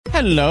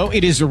Hello,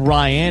 it is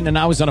Ryan, and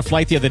I was on a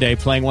flight the other day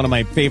playing one of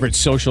my favorite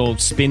social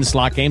spin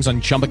slot games on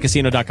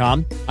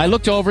ChumbaCasino.com. I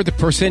looked over at the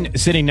person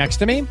sitting next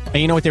to me, and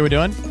you know what they were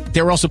doing?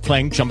 They were also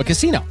playing Chumba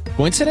Casino.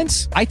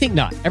 Coincidence? I think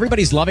not.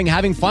 Everybody's loving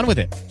having fun with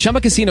it.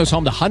 Chumba Casino is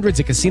home to hundreds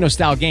of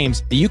casino-style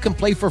games that you can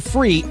play for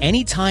free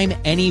anytime,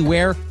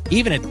 anywhere,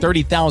 even at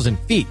 30,000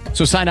 feet.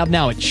 So sign up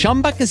now at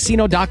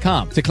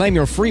ChumbaCasino.com to claim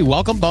your free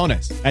welcome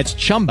bonus. That's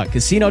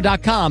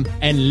ChumbaCasino.com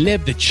and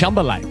live the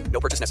Chumba life.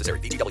 No purchase necessary.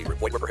 VGW.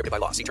 Void where prohibited by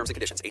law. See terms and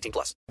conditions. 18+.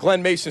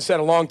 Glenn Mason said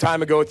a long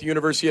time ago at the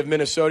University of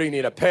Minnesota, you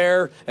need a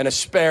pair and a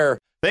spare.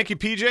 Thank you,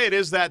 PJ. It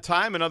is that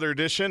time. Another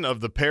edition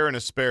of the Pair and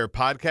a Spare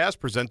podcast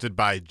presented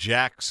by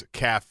Jack's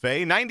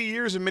Cafe. 90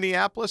 years in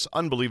Minneapolis.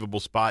 Unbelievable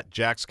spot.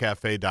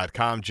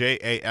 JacksCafe.com.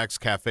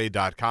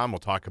 JAXCafe.com. We'll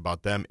talk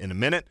about them in a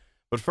minute.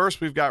 But first,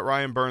 we've got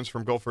Ryan Burns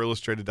from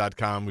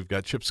GopherIllustrated.com. We've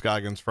got Chip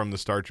Scoggins from the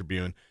Star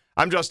Tribune.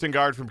 I'm Justin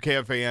Gaard from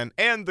KFAN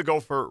and the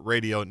Gopher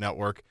Radio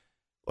Network.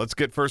 Let's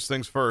get first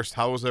things first.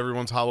 How was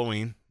everyone's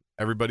Halloween?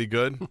 Everybody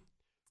good?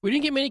 We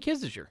didn't get many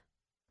kids this year.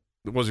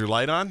 Was your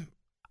light on?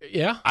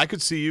 Yeah. I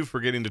could see you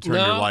forgetting to turn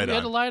your light on. No, we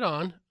had the light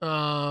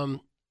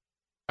on.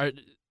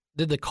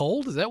 Did the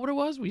cold? Is that what it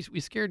was? We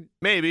scared?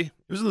 Maybe. It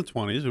was in the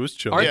 20s. It was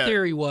chill. Our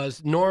theory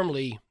was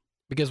normally,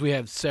 because we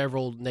have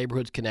several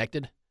neighborhoods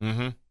connected,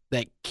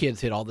 that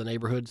kids hit all the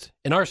neighborhoods.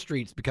 And our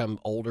streets become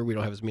older. We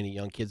don't have as many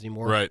young kids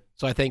anymore. Right.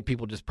 So I think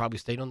people just probably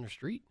stayed on their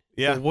street.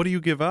 Yeah. Well, what do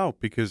you give out?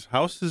 Because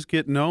houses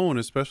get known,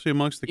 especially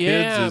amongst the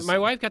kids. Yeah, my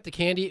wife got the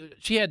candy.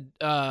 She had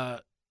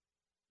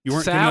you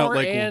weren't sour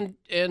giving out,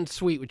 and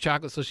sweet with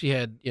chocolate. So she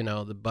had, the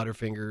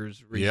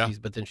Butterfingers, Reese's,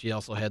 but then she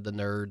also had the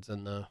Nerds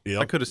and the...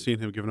 I could have seen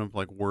him giving up,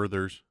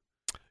 Werthers.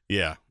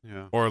 Yeah.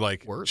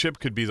 Or Chip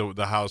could be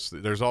the house.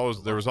 There was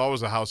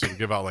always a house that would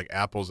give out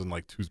apples and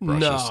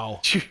toothbrushes. No.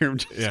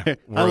 Yeah.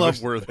 I love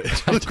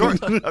Werthers. Of course.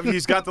 I mean,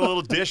 he's got the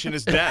little dish in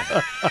his den.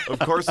 Of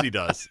course he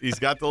does. He's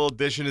got the little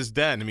dish in his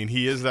den. I mean,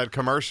 he is that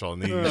commercial,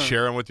 and you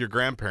share him with your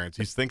grandparents.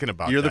 He's thinking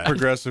about You're that. the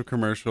progressive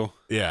commercial.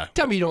 Yeah.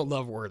 Tell me you don't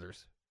love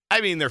Werthers. I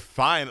mean, they're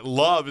fine.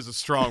 Love is a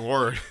strong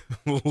word.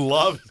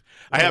 Love.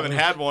 I haven't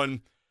had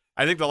one.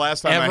 I think the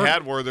last time I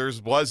had Werther's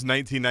was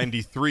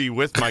 1993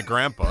 with my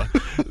grandpa.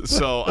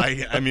 So,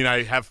 I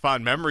have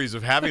fond memories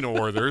of having a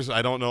Werther's.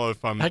 I don't know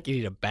if I'm... I could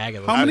eat a bag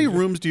of it. How many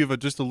rooms do you have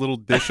just a little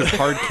dish of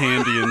hard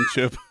candy and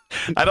Chip?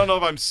 I don't know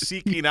if I'm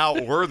seeking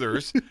out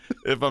Werther's.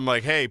 If I'm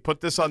like, hey,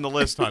 put this on the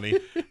list, honey.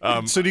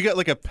 So do you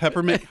got a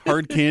peppermint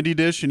hard candy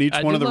dish in each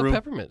one of the rooms?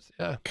 Peppermints,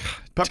 yeah.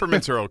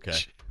 Peppermints are okay.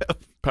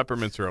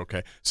 Peppermints are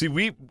okay. See,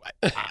 we're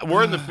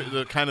in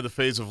the kind of the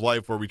phase of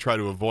life where we try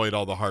to avoid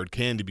all the hard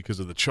candy because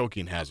of the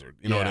choking hazard.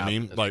 You know what I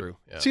mean? That's true.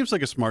 Yeah. Seems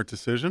like a smart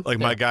decision.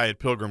 My guy at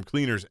Pilgrim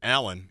Cleaners,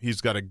 Alan, he's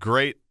got a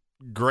great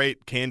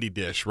candy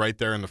dish right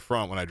there in the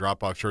front when I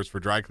drop off shirts for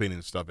dry cleaning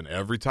and stuff. And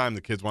every time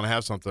the kids want to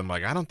have something, I'm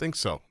like, I don't think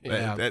so.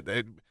 Yeah.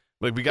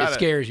 We got it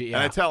scares you. Yeah.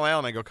 And I tell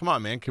Alan, I go, come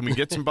on, man, can we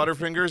get some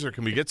Butterfingers or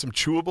can we get some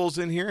chewables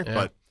in here? Yeah.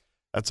 But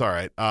that's all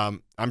right.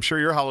 I'm sure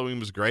your Halloween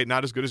was great.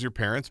 Not as good as your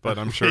parents, but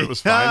I'm sure it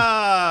was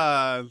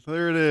fine.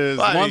 There it is.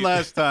 Well, One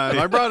last time.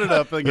 I brought it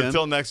up again.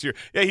 Until next year.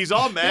 Yeah, he's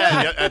all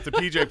mad at the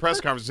PJ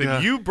press conference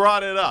saying, you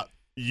brought it up.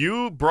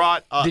 You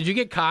brought up. Did you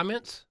get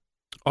comments?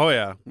 Oh,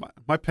 yeah.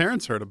 My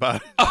parents heard about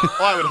it. Oh,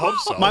 I would hope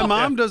so. My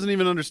mom doesn't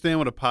even understand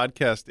what a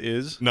podcast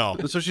is. No.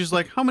 And so she's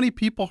like, how many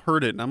people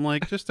heard it? And I'm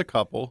like, just a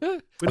couple.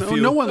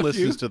 No one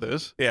listens to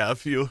this. Yeah, a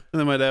few. And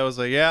then my dad was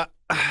like, yeah,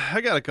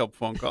 I got a couple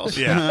phone calls.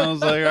 Yeah. And I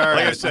was like, all right.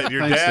 Like I said,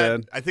 your Thanks,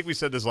 dad, I think we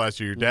said this last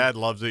year, your dad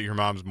loves it, your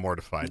mom's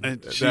mortified.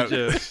 And she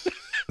just...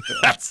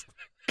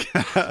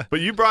 But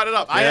you brought it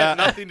up. I had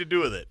nothing to do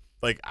with it.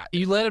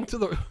 You led him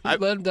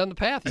led him down the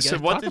path. I said,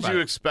 what did you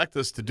expect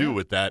us to do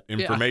with that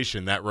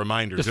information, that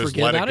reminder? Just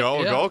let it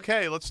go? Go,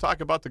 okay, let's talk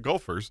about the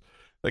Gophers.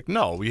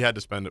 No, we had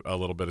to spend a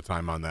little bit of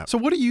time on that. So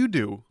what do you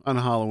do on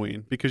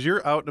Halloween? Because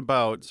you're out and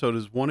about, so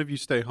does one of you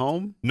stay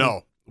home?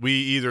 No. We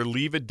either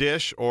leave a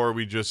dish or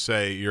we just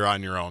say, you're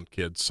on your own,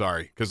 kids.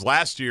 Sorry. Because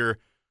last year,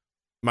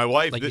 my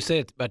wife... you say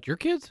it's about your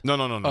kids? No.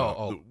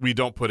 Oh. We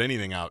don't put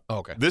anything out. Oh,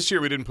 okay. This year,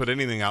 we didn't put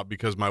anything out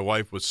because my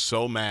wife was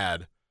so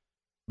mad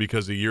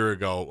because a year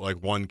ago,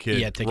 one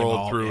kid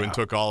rolled through and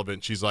took all of it.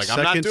 And she's like,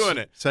 I'm not doing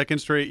it. Second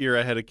straight year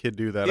I had a kid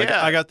do that.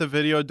 Yeah. I got the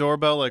video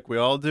doorbell like we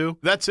all do.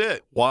 That's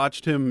it.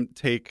 Watched him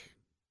take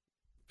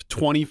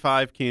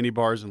 25 candy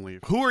bars and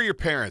leave. Who are your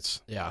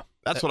parents? Yeah.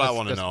 That's what I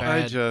want to know.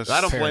 I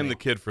don't blame the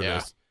kid for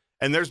this.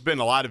 And there's been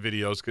a lot of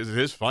videos because it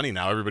is funny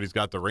now. Everybody's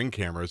got the Ring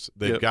cameras.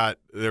 They've got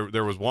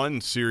there was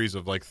one series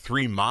of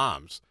 3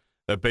 moms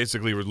that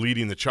basically were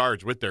leading the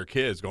charge with their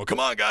kids, going,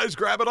 "Come on, guys,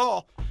 grab it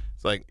all."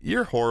 It's like,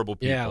 you're horrible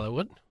people.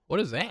 Yeah. What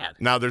is that?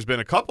 Now there's been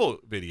a couple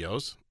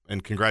videos,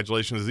 and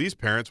congratulations to these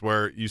parents,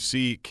 where you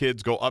see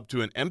kids go up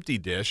to an empty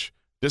dish,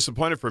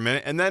 disappointed for a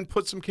minute, and then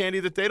put some candy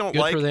that they don't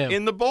like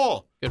in the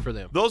bowl. Good for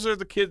them. Those are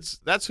the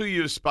kids. That's who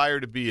you aspire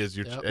to be as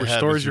your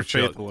restores your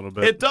faith a little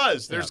bit. It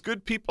does. There's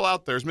good people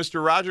out there. As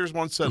Mr. Rogers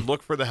once said,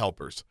 look for the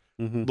helpers.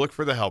 Look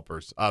for the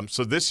helpers.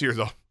 So this year,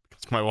 though,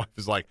 because my wife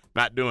is like,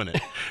 not doing it.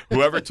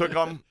 Whoever took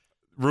them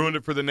ruined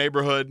it for the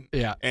neighborhood.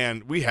 Yeah.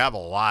 And we have a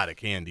lot of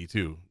candy,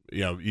 too,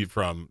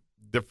 from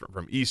different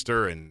from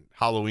Easter and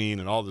Halloween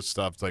and all this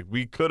stuff. It's like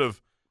we could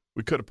have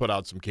put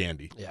out some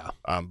candy. Yeah.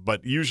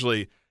 But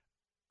usually,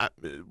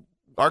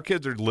 our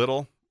kids are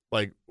little.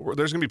 Like,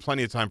 there's going to be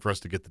plenty of time for us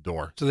to get the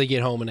door. So they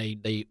get home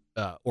and they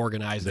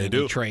organize and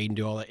they trade and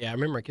do all that. Yeah, I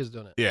remember my kids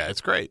doing it. Yeah,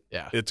 it's great.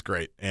 Yeah. It's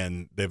great.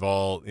 And they've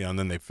all, and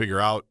then they figure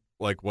out,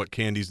 like, what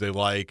candies they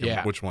like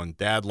and which one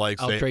Dad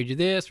likes. I'll trade you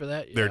this for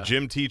that. Yeah. Their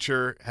gym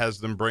teacher has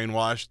them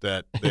brainwashed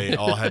that they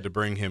all had to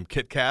bring him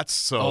Kit Kats.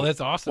 So that's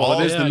awesome. Well,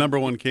 it is the number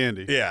one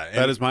candy. Yeah.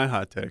 That is my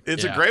hot take.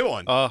 It's a great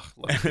one.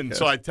 And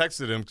so I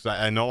texted him because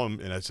I know him,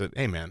 and I said,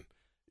 hey, man,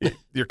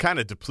 you're kind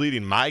of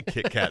depleting my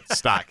Kit Kat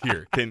stock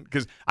here.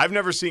 Because I've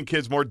never seen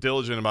kids more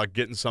diligent about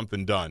getting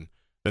something done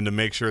than to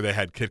make sure they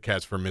had Kit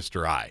Kats for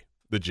Mr. I,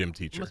 the gym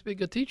teacher. He must be a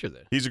good teacher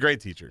then. He's a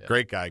great teacher. Yeah.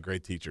 Great guy,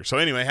 great teacher. So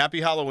anyway,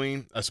 happy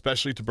Halloween,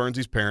 especially to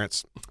Burnsy's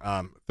parents.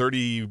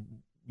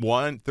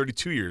 31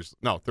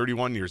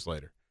 years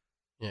later.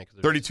 Yeah,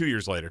 32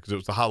 years later, because it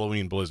was the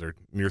Halloween blizzard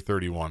near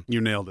 31.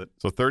 You nailed it.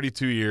 So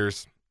 32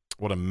 years.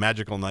 What a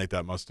magical night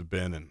that must have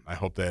been, and I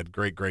hope they had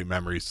great, great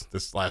memories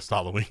this last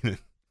Halloween.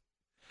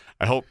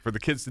 I hope for the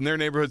kids in their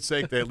neighborhood's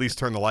sake, they at least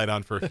turn the light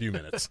on for a few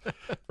minutes.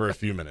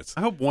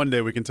 I hope one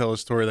day we can tell a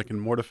story that can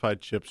mortify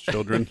Chip's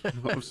children.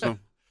 So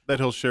that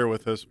he'll share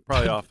with us,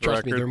 probably off the Trust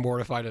record. me, they're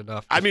mortified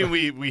enough. I mean,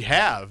 we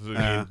have.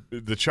 I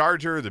mean, the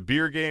charger, the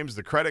beer games,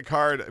 the credit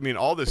card. I mean,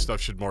 all this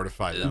stuff should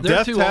mortify them. They're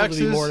Death too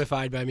taxes, old to be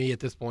mortified by me at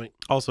this point.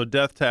 Also,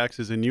 death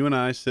taxes, and you and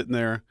I sitting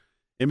there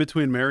in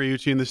between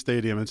Mariucci and the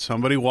stadium, and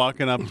somebody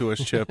walking up to us,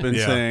 Chip, and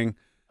saying,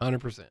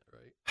 100%, right?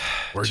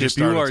 Where'd Chip,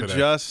 you are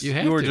just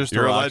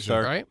You're a rock legend,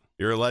 star. Right?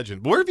 You're a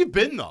legend. Where have you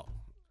been, though?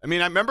 I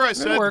mean, I remember I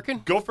said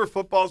Gopher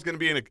football is going to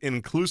be an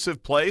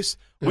inclusive place.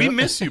 We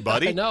miss you,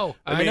 buddy. I know.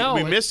 I know.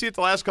 We miss you at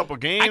the last couple of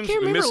games.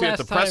 We miss you at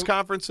the press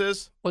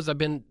conferences. I've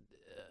been,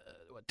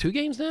 2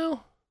 games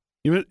now?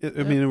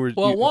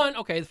 One.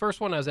 Okay. The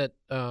first one I was at.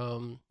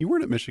 You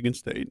weren't at Michigan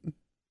State.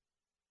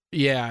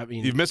 Yeah, I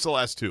mean. You've missed the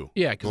last 2.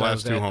 Yeah, because I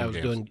was doing I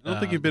don't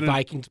think you've been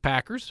Vikings,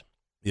 Packers.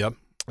 Yep.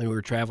 And we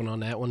were traveling on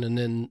that one. And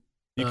then.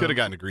 You could have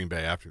gotten to Green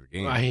Bay after the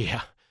game.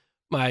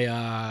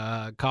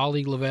 My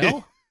colleague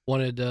Lavelle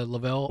wanted the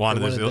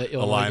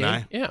Illini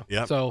game. Yeah.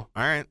 Yep. So. All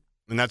right.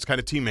 And that's the kind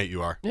of teammate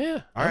you are.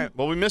 Yeah. All right.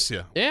 Well, we miss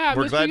you. Yeah,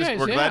 we're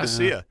glad to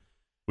see you.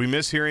 We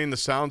miss hearing the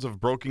sounds of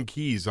broken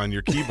keys on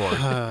your keyboard.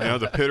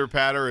 The pitter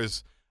patter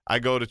is. I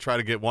go to try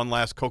to get one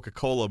last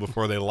Coca-Cola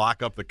before they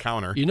lock up the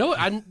counter. You know,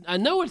 I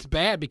know it's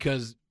bad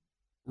because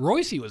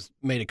Royce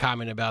made a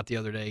comment about the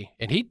other day,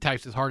 and he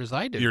types as hard as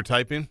I do. You're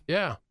typing?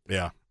 Yeah.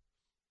 Yeah.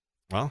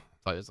 Well,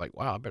 so it's like,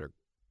 wow, I better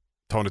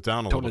tone it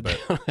down a little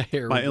bit.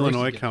 My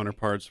Illinois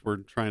counterparts were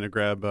trying to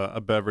grab a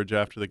beverage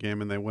after the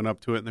game, and they went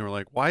up to it, and they were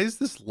like, why is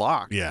this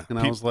locked? Yeah. And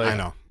I was like,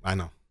 I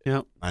know.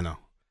 Yeah. I know.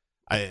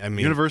 I mean,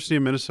 University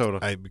of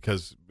Minnesota.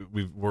 Because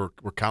we're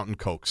counting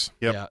Cokes.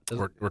 Yep.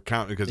 Yeah, we're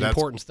counting because that's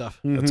important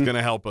stuff. That's going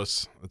to help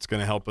us. It's going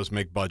to help us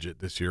make budget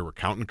this year. We're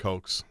counting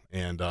Cokes,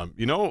 and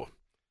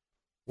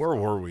where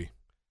were we?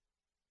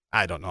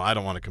 I don't know. I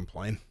don't want to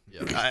complain.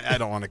 Yeah. I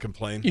don't want to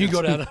complain. You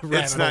go down a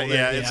rabbit It's not. hole.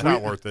 Yeah, it's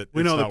not worth it.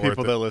 We know the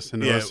people that it. listen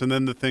to us, and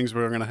then the things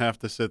we're going to have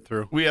to sit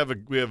through. We have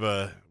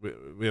a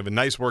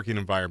nice working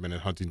environment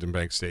at Huntington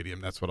Bank Stadium.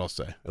 That's what I'll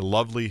say. A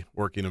lovely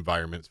working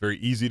environment. It's very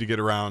easy to get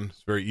around.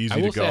 It's very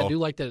easy to go. I do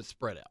like that it's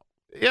spread out.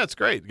 Yeah, it's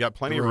great. You got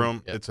plenty of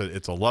room. Yep.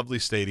 It's a lovely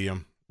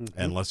stadium.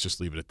 And let's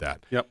just leave it at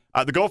that. Yep.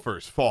 The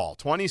Gophers fall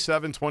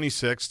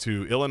 27-26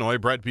 to Illinois.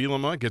 Brett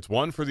Bielema gets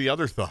one for the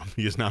other thumb.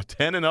 He is now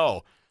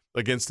 10-0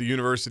 against the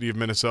University of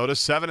Minnesota.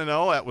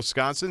 7-0 at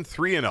Wisconsin.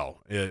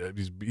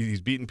 3-0.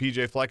 He's beaten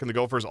PJ Fleck and the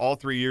Gophers all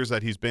 3 years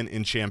that he's been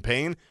in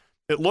Champaign.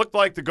 It looked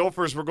like the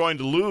Gophers were going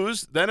to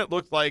lose. Then it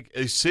looked like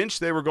a cinch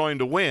they were going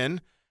to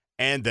win.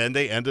 And then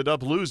they ended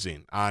up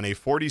losing on a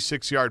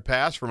 46-yard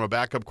pass from a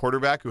backup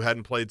quarterback who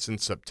hadn't played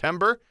since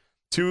September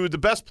to the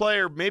best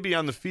player maybe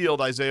on the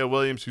field, Isaiah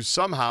Williams, who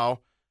somehow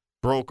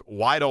broke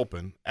wide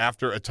open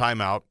after a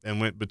timeout and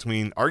went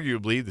between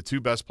arguably the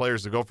 2 best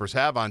players the Gophers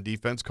have on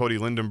defense, Cody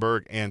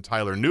Lindenberg and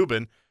Tyler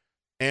Nubin.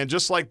 And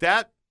just like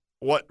that,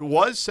 what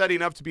was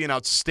setting up to be an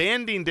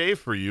outstanding day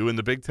for you in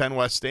the Big Ten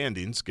West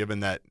standings, given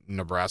that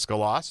Nebraska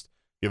lost,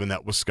 given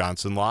that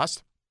Wisconsin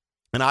lost,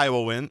 and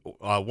Iowa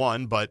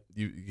won, but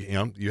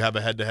you have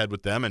a head-to-head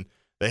with them, and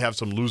they have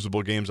some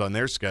losable games on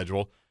their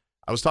schedule.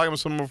 I was talking with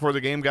someone before the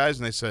game, guys,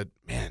 and they said,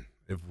 man,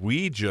 if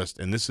we just,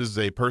 and this is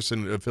a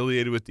person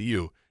affiliated with the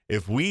U,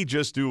 if we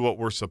just do what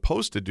we're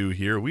supposed to do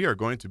here, we are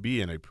going to be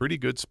in a pretty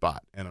good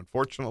spot. And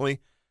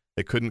unfortunately,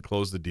 they couldn't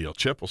close the deal.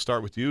 Chip, we'll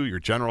start with you. Your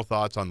general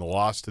thoughts on the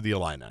loss to the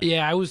Illini.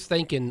 Yeah, I was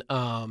thinking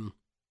that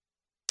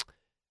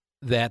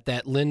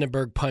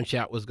Lindenberg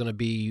punch-out was going to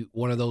be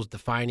one of those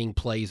defining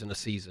plays in the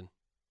season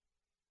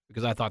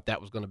because I thought that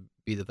was going to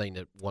be the thing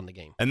that won the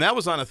game. And that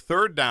was on a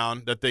 3rd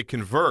down that they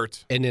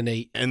convert. And then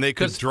they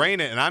could drain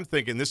it, and I'm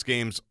thinking this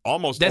game's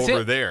almost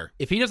over there.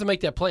 If he doesn't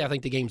make that play, I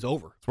think the game's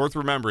over. It's worth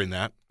remembering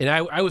that. And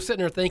I was sitting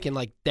there thinking,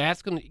 like,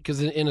 that's going to –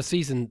 because in a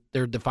season,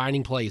 they're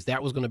defining plays.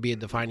 That was going to be a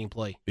defining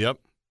play. Yep.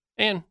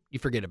 And you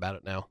forget about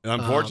it now. And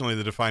unfortunately,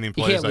 the defining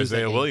play is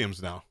Isaiah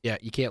Williams now. Yeah,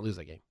 you can't lose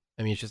that game.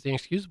 I mean, it's just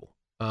inexcusable.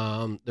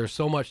 There's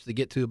so much to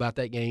get to about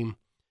that game.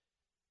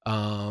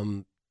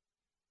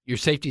 Your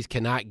safeties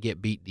cannot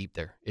get beat deep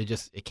there.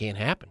 It can't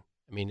happen.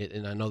 I mean,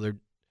 and I know they're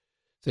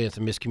saying it's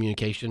a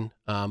miscommunication,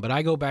 but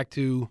I go back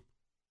to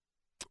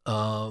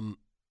 3rd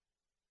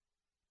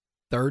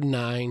and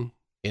 9,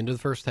 into the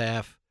first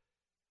half.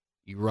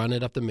 You run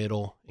it up the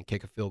middle and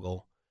kick a field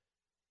goal.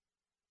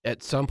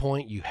 At some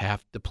point, you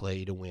have to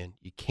play to win.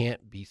 You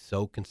can't be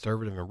so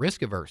conservative and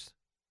risk averse.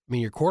 I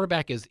mean, your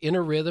quarterback is in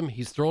a rhythm.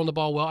 He's throwing the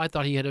ball well. I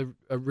thought he had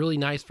a really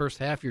nice first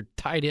half. Your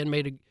tight end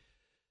made a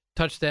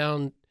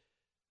touchdown.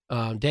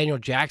 Daniel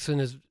Jackson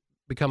has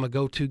become a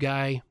go-to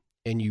guy,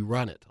 and you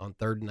run it on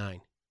 3rd and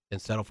 9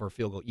 and settle for a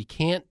field goal. You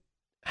can't.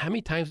 How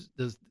many times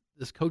does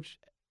this coach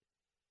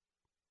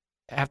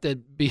have to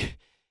be?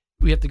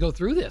 We have to go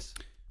through this.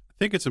 I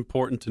think it's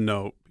important to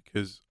note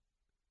because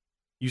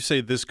you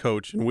say this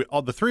coach, and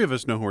all the three of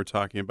us know who we're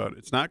talking about.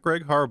 It's not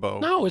Greg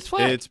Harbaugh. No, it's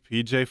Fleck. It's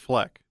PJ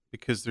Fleck,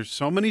 because there's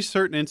so many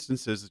certain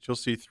instances that you'll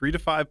see 3 to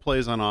 5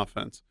 plays on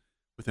offense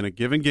within a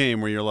given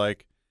game where you're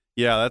like,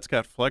 yeah, that's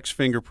got Fleck's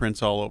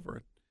fingerprints all over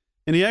it.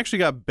 And he actually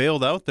got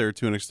bailed out there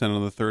to an extent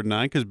on the 3rd and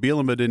 9 because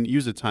Bielema didn't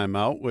use a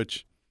timeout,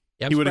 which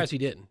I'm surprised he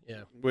didn't.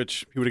 Yeah,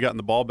 which he would have gotten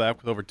the ball back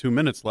with over 2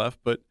 minutes left.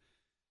 But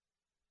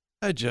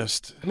I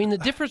mean, the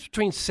difference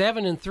between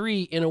 7 and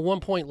 3 in a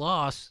 1-point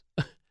loss,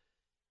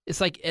 it's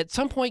like at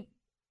some point,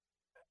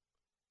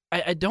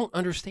 I don't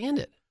understand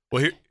it.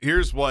 Well,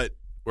 here's what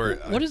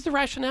is the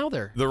rationale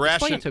there?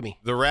 Explain it to me.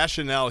 The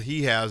rationale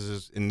he has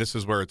is, and this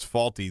is where it's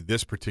faulty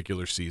this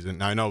particular season.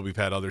 Now, I know we've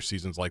had other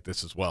seasons like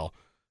this as well,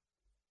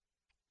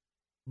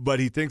 but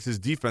he thinks his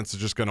defense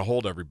is just going to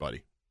hold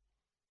everybody.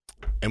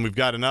 And we've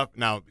got enough.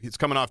 Now, he's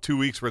coming off 2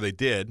 weeks where they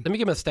did. Let me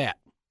give him a stat.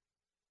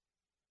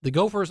 The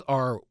Gophers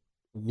are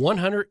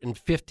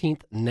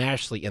 115th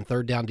nationally in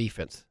 3rd down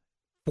defense,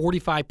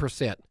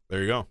 45%.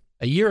 There you go.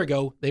 A year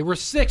ago, they were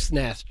 6th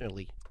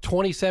nationally,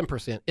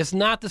 27%. It's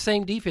not the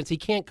same defense. He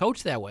can't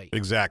coach that way.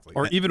 Exactly.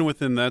 Or even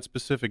within that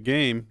specific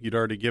game, you'd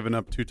already given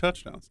up 2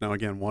 touchdowns. Now,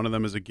 again, one of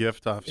them is a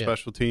gift off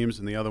special teams,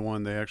 and the other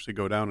one they actually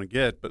go down and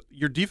get. But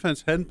your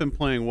defense hadn't been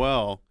playing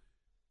well,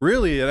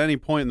 really, at any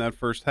point in that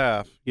first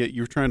half, yet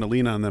you were trying to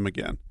lean on them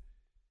again.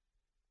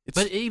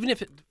 But even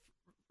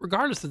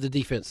regardless of the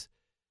defense,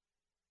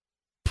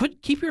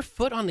 keep your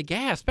foot on the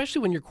gas,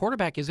 especially when your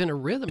quarterback is in a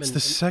rhythm. It's the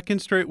second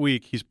straight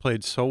week he's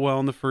played so well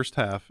in the first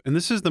half. And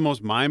this is the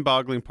most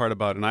mind-boggling part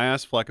about it, and I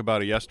asked Fleck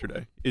about it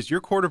yesterday, is your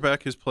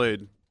quarterback has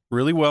played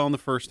really well in the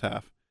first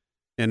half.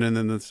 And then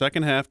in the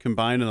second half,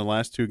 combined in the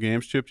last 2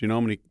 games, Chip, do you know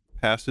how many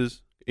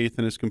passes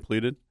Ethan has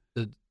completed?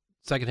 The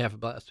second half of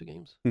the last 2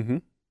 games? Mm-hmm.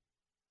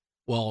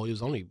 Well, it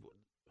was only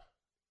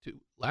 2.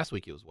 Last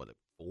week it was, 4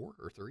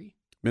 or 3?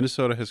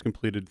 Minnesota has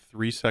completed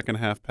 3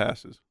 second-half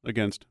passes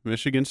against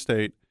Michigan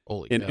State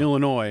and cow.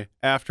 Illinois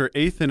after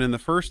Ethan in the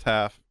first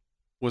half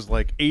was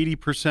like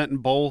 80% in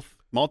both,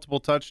 multiple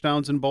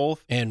touchdowns in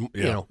both. And,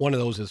 one of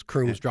those is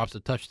Crooms drops a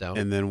touchdown.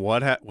 And then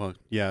what well,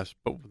 yes,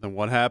 but then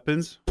what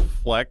happens?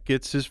 Fleck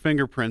gets his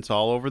fingerprints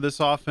all over this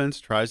offense,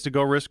 tries to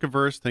go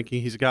risk-averse,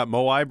 thinking he's got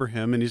Mo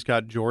Ibrahim and he's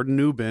got Jordan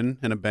Newbin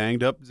and a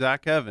banged-up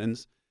Zach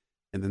Evans,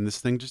 and then this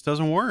thing just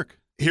doesn't work.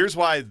 Here's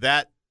why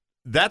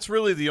that's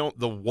really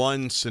the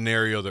one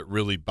scenario that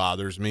really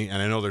bothers me,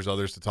 and I know there's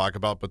others to talk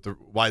about, but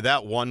why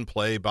that one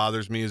play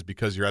bothers me is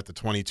because you're at the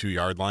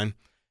 22-yard line,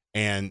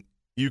 and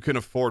you can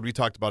afford – we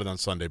talked about it on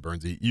Sunday,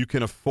 Burnsy. You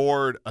can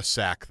afford a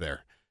sack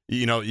there.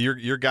 You know,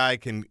 your guy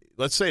can –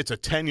 let's say it's a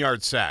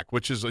 10-yard sack,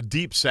 which is a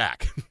deep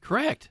sack.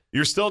 Correct.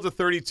 You're still at the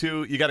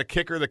 32. You got a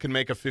kicker that can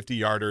make a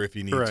 50-yarder if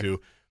you need to.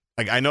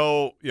 Like, I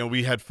know,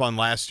 we had fun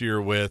last year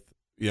with –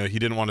 he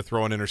didn't want to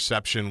throw an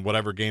interception,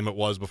 whatever game it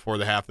was before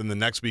the half. And the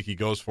next week he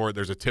goes for it.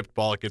 There's a tipped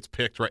ball. It gets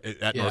picked right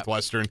at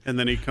Northwestern. And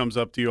then he comes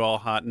up to you all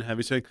hot and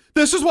heavy saying,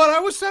 "This is what I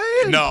was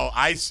saying." No,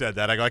 I said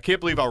that. I go, "I can't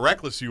believe how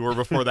reckless you were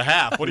before the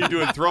half. What are you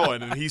doing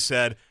throwing?" And he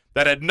said,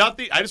 "That had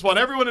nothing. I just want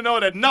everyone to know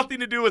it had nothing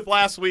to do with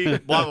last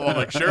week." Blah, blah, blah. I'm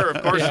like, sure,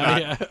 of course not.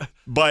 Yeah.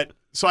 But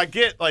so I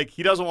get,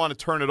 he doesn't want to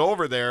turn it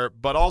over there.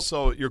 But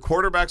also, your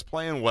quarterback's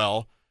playing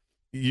well.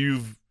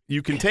 You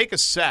can take a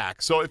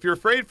sack. So if you're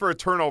afraid for a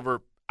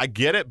turnover, I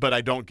get it, but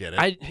I don't get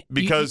it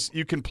because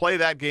you can play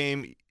that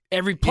game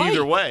every play.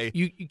 Either way.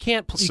 You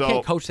can't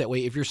coach that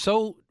way. If you're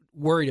so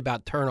worried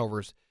about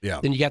turnovers,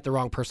 then you got the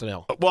wrong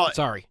personnel. Well,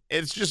 sorry,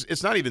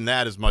 it's not even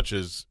that as much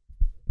as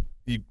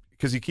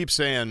because you keep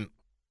saying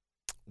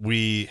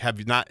we have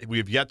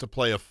yet to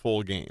play a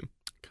full game,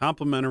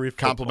 complimentary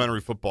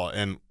football.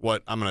 And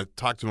what I'm going to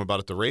talk to him about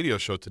at the radio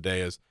show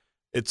today is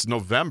it's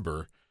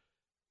November.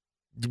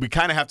 We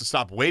kind of have to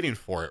stop waiting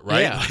for it,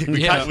 right?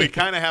 Yeah. We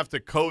kind of have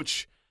to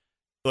coach.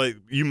 Like,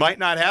 you might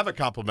not have a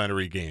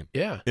complimentary game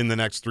in the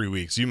next 3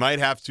 weeks. You might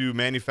have to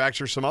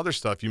manufacture some other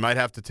stuff. You might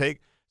have to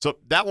take – so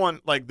that one,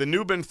 like the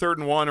Newbin 3rd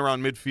and 1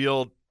 around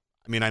midfield,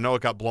 I mean, I know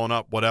it got blown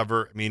up,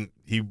 whatever. I mean,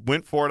 he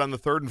went for it on the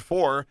 3rd and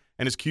 4,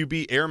 and his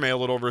QB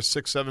airmailed it over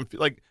 6-7 feet.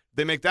 Like,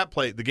 they make that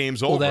play, the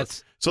game's over.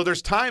 So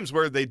there's times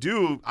where they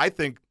do, I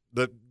think,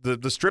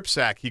 the strip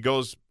sack, he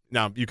goes –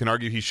 now, you can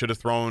argue he should have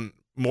thrown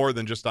more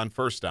than just on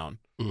first down.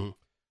 Mm-hmm.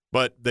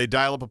 But they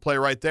dial up a play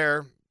right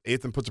there.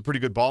 Athan puts a pretty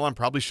good ball on,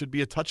 probably should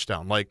be a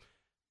touchdown. Like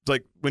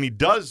when he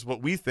does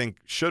what we think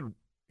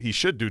he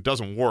should do,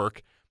 doesn't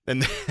work.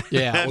 And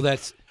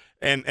that's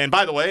and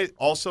by the way,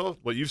 also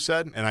what you've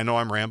said, and I know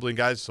I'm rambling,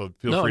 guys, so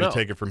feel free to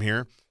take it from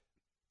here.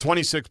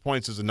 26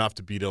 points is enough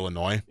to beat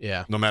Illinois.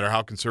 Yeah. No matter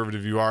how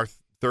conservative you are,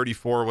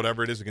 34,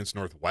 whatever it is against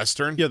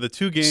Northwestern. Yeah, the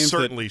two games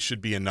certainly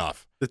should be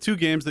enough. The two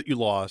games that you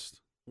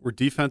lost were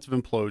defensive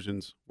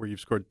implosions, where you've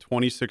scored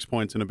 26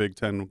 points in a Big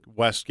Ten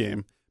West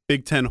game.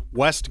 Big Ten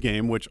West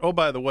game, which, oh,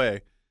 by the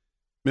way,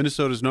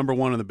 Minnesota's number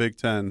one in the Big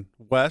Ten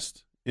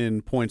West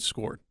in points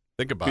scored.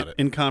 Think about it.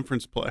 In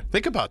conference play.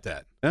 Think about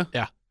that.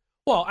 Yeah.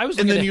 Well, I was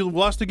and then you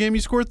lost a game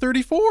you scored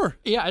 34.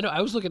 Yeah, I know.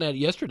 I was looking at it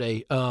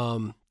yesterday,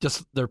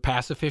 just their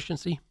pass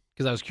efficiency,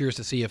 because I was curious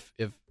to see if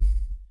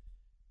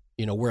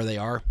where they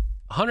are.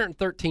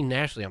 113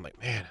 nationally. I'm like,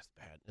 man, that's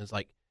bad. And it's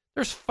like,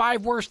 there's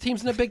 5 worse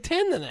teams in the Big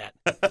Ten than that.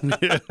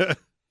 Yeah.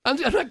 I'm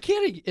not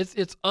kidding.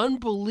 It's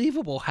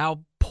unbelievable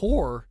how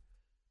poor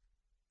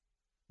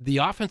the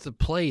offensive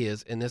play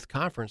is in this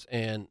conference,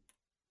 and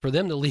for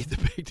them to lead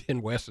the Big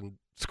Ten West in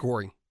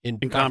scoring in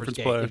conference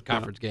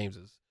games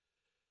is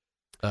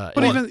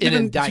but even an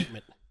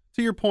indictment.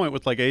 To your point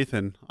with like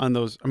Athan on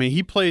those, I mean,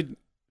 he played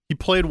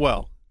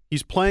well.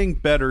 He's playing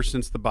better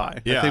since the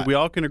bye. Yeah, I think we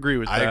all can agree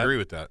with that. I agree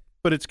with that.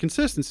 But it's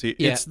consistency.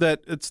 Yeah. It's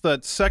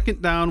that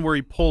second down where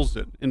he pulls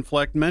it. And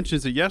Fleck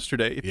mentions it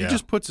yesterday. If he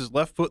just puts his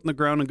left foot in the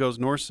ground and goes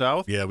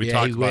north-south. Yeah, we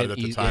talked about it at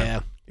the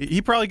time. Yeah.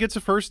 He probably gets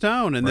a first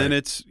down. And then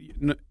it's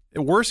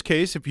worst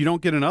case, if you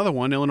don't get another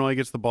one, Illinois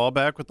gets the ball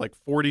back with like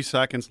 40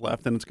 seconds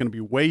left, and it's going to be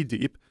way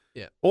deep.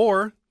 Yeah.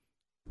 Or,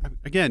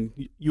 again,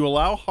 you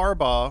allow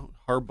Harbaugh.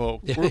 We're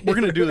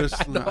going to do this.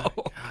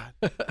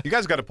 You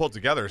guys got to pull it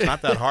together. It's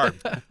not that hard.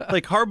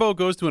 Like Harbaugh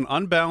goes to an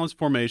unbalanced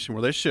formation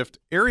where they shift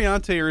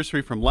Ariante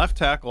Irisary from left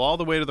tackle all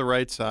the way to the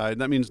right side.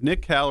 That means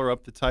Nick Caller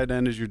up the tight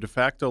end as your de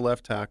facto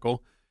left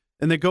tackle.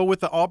 And they go with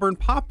the Auburn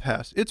pop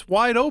pass. It's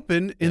wide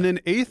open, and then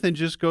Athan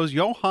just goes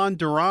Johan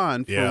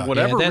Duran for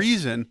whatever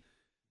reason.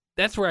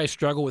 That's where I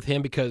struggle with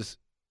him because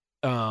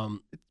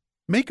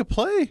make a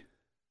play.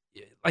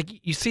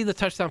 Like you see the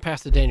touchdown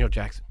pass to Daniel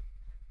Jackson.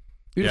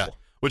 Beautiful. Yeah.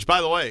 Which,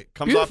 by the way,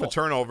 comes off a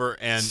turnover,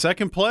 and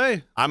second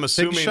play. I'm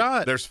assuming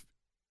shot.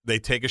 They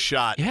take a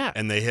shot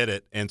and they hit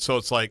it. And so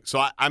it's like,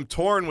 I'm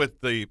torn with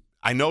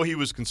I know he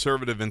was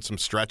conservative in some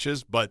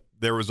stretches, but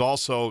there was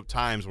also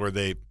times where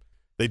they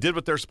did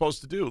what they're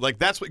supposed to do. Like,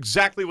 that's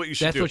exactly what you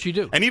should do. That's what you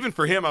do. And even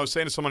for him, I was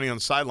saying to somebody on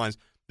the sidelines,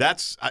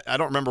 I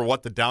don't remember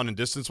what the down and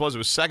distance was. It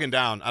was second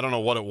down. I don't know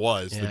what it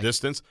was, the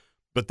distance.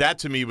 But that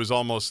to me was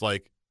almost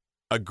like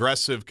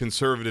aggressive,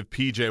 conservative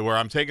PJ, where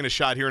I'm taking a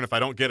shot here, and if I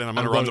don't get it, I'm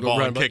going to run the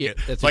ball and kick it.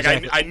 Like,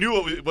 exactly. I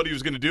knew what he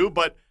was going to do,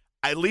 but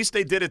at least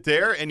they did it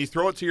there, and you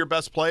throw it to your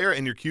best player,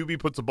 and your QB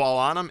puts the ball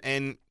on him,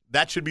 and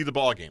that should be the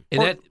ball game.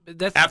 And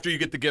that's after you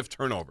get the gift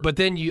turnover. But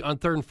then you on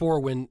 3rd and 4,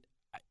 when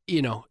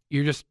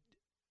you're just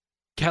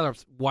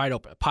Caleb's wide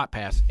open, a pop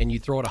pass, and you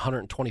throw it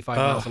 125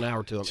 miles an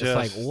hour to him. It's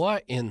like,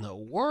 what in the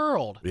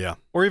world? Yeah.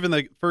 Or even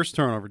the first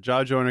turnover.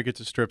 Ja Joyner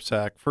gets a strip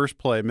sack. First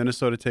play,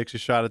 Minnesota takes a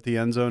shot at the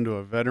end zone to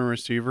a veteran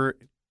receiver.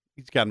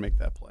 He's got to make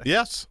that play.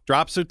 Yes.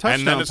 Drops a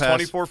touchdown pass. And then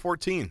it's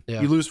 24-14.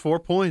 Yeah. You lose 4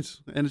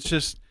 points. And it's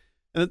just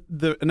 –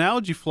 the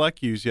analogy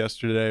Fleck used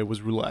yesterday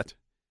was roulette.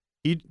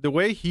 The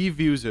way he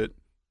views it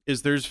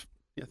is there's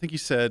 – I think he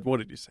said, what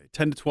did he say,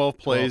 10 to 12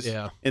 plays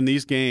in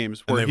these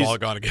games. Where they've all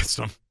gone against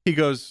him. He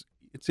goes –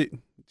 it's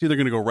either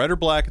going to go red or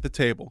black at the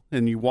table.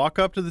 And you walk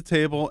up to the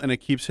table, and it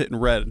keeps hitting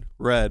red.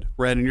 And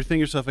you're thinking to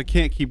yourself, I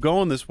can't keep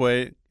going this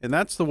way. And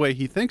that's the way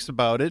he thinks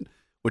about it,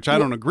 which I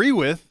don't agree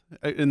with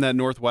in that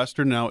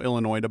Northwestern, now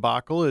Illinois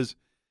debacle is.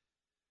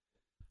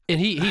 And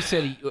he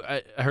said,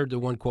 I heard the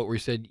one quote where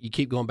he said, you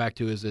keep going back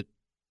to, is it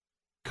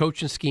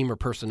coach and scheme or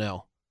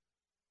personnel?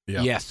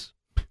 Yeah. Yes.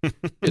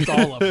 It's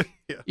all of them.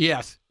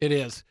 Yes, it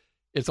is.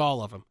 It's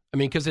all of them. I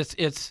mean, because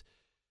it's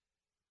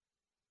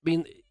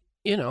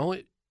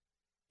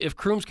if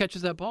Crooms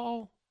catches that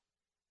ball,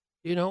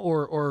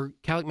 or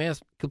Calic Mass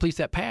completes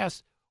that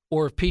pass,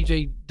 or if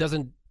PJ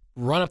doesn't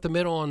run up the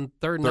middle on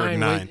 3rd and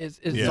 9,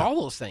 it's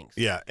all those things.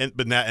 Yeah,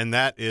 and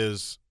that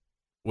is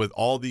with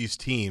all these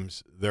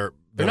teams, they're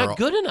not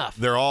good enough.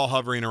 They're all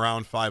hovering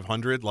around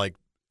 500. Like,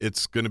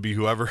 it's going to be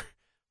whoever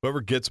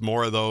gets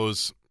more of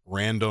those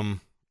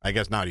random, I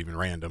guess not even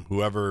random,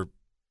 whoever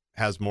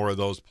has more of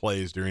those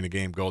plays during a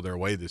game go their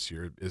way this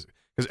year, is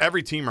because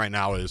every team right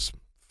now is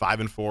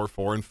 5-4,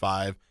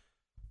 4-5.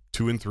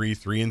 2-3,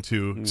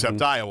 3-2,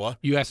 except Iowa.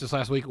 You asked us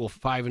last week, will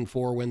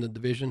 5-4 win the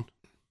division?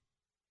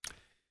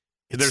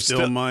 It's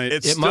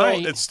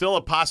still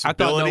a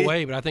possibility. I thought no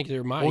way, but I think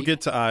there might. We'll get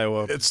to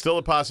Iowa. It's still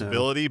a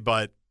possibility,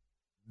 but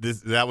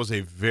that was a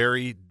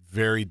very,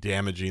 very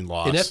damaging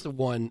loss. And that's the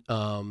one,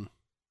 and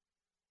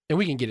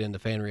we can get into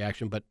fan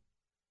reaction, but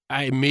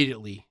I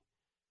immediately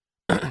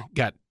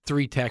got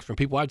 3 texts from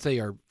people I'd say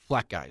are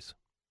Fleck guys.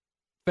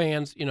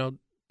 Fans,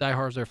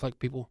 diehards, they're Fleck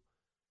people.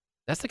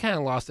 That's the kind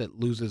of loss that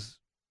loses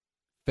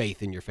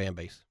faith in your fan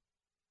base.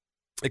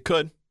 It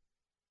could.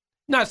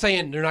 Not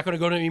saying they're not going to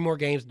go to any more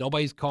games.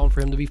 Nobody's calling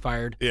for him to be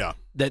fired. Yeah.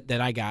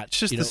 That I got. It's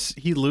just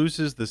he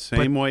loses the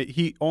same way.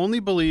 He only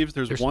believes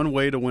there's one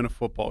way to win a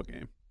football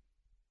game.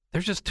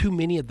 There's just too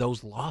many of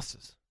those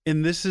losses.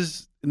 And this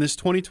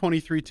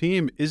 2023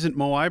 team isn't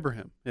Mo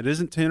Ibrahim. It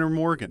isn't Tanner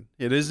Morgan.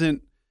 It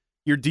isn't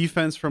your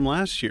defense from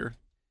last year.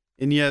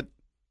 And yet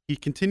he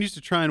continues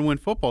to try and win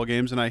football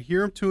games, and I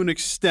hear him to an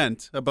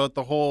extent about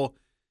the whole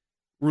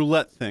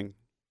roulette thing.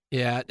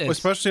 Yeah.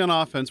 Especially on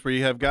offense where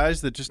you have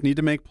guys that just need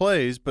to make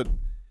plays, but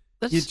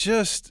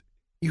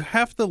you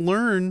have to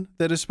learn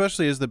that,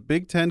 especially as the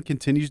Big Ten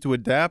continues to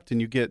adapt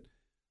and you get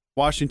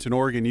Washington,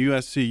 Oregon,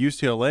 USC,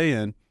 UCLA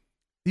in,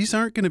 these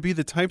aren't going to be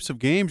the types of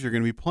games you're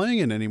going to be playing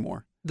in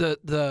anymore.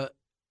 Let's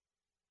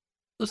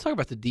talk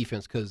about the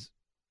defense, because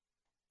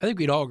I think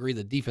we'd all agree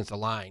the defensive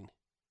line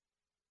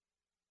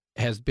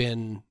has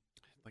been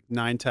like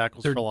 9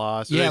 tackles for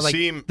loss. Yeah, they like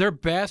seem their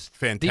best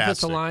fantastic.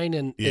 defensive line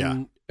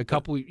in a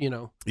couple,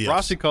 Yes.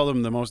 Rossi called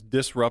them the most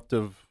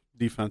disruptive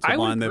defensive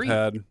line they've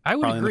had. I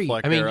would agree.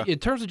 I mean, in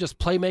terms of just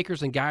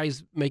playmakers and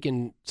guys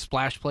making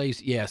splash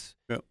plays, yes.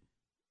 Yep.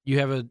 You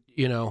have a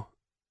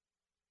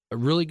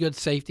really good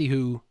safety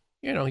who,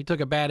 he took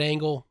a bad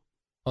angle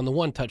on the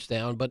one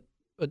touchdown, but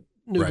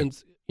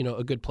Newman's,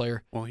 a good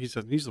player. Well, he's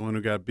the one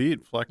who got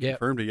beat. Fleck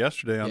confirmed it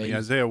yesterday on the he's-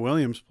 Isaiah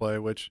Williams play,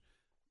 which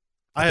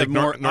I have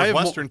more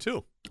Northwestern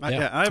too. I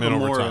have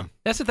more.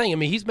 That's the thing. I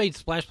mean, he's made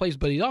splash plays,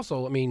 but he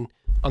also,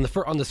 on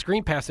the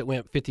screen pass that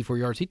went 54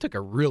 yards, he took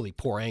a really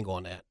poor angle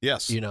on that.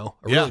 Yes.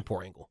 Really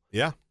poor angle.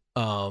 Yeah.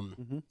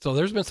 So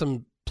there's been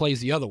some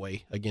plays the other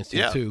way against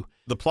him too.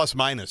 The plus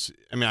minus.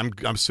 I mean,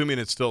 I'm assuming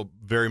it's still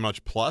very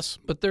much plus,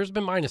 but there's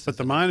been minuses. But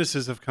the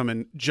minuses have come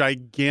in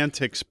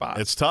gigantic spots.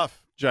 It's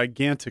tough.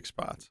 Gigantic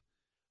spots.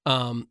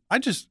 I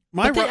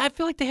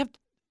feel like they have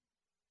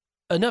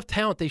enough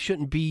talent. They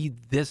shouldn't be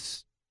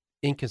this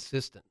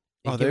inconsistent.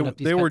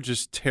 They were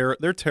just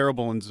they're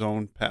terrible in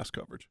zone pass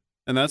coverage,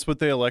 and that's what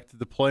they elected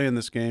to play in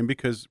this game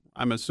because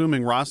I'm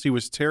assuming Rossi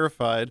was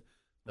terrified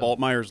of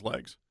Altmaier's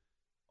legs.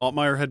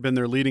 Altmaier had been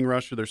their leading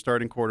rusher, their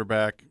starting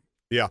quarterback.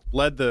 Yeah,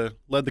 led the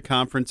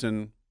conference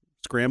in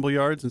scramble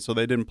yards, and so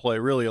they didn't play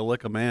really a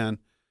lick of man.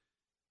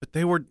 But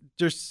they were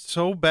just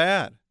so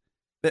bad.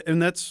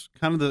 And that's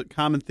kind of the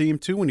common theme,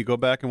 too, when you go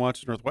back and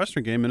watch the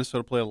Northwestern game.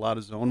 Minnesota played a lot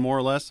of zone, more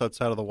or less,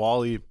 outside of the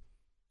Wally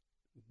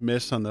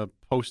miss on the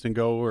post and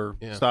go or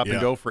stop and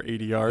go for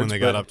 80 yards. When they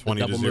got up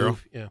 20-0.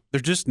 Yeah. They're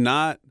just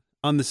not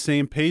on the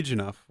same page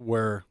enough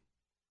where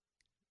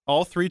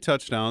all 3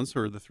 touchdowns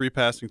or the 3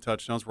 passing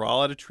touchdowns were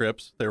all out of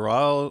trips. They were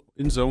all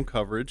in zone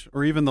coverage,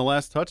 or even the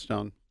last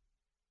touchdown.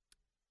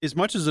 As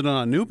much as it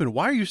on Newman,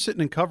 why are you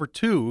sitting in cover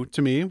 2,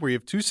 to me, where you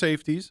have 2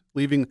 safeties,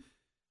 leaving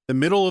the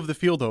middle of the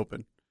field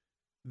open?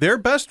 Their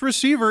best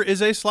receiver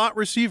is a slot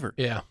receiver.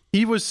 Yeah.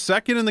 He was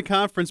second in the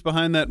conference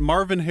behind that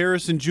Marvin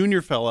Harrison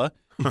Jr. fella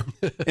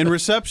in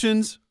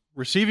receptions,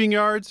 receiving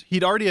yards.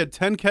 He'd already had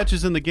 10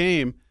 catches in the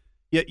game,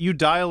 yet you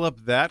dial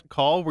up that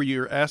call where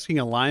you're asking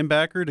a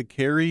linebacker to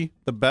carry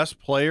the best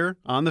player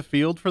on the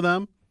field for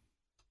them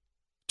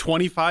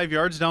 25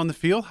 yards down the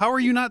field. How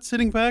are you not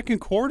sitting back in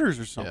quarters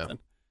or something?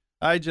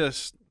 Yeah.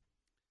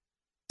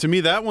 To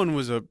me, that one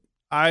was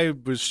I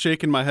was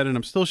shaking my head, and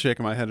I'm still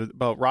shaking my head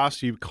about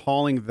Rossi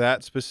calling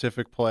that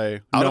specific play.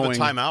 Out of a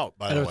timeout,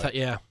 by the way.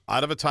 Yeah.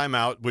 Out of a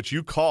timeout, which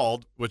you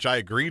called, which I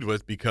agreed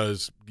with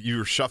because you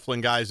were shuffling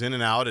guys in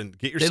and out and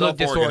get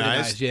yourself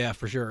organized. Yeah,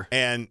 for sure.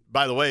 And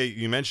by the way,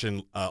 you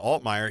mentioned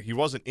Altmaier. He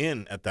wasn't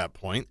in at that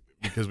point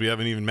because we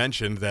haven't even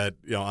mentioned that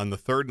on the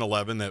 3rd and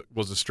 11 that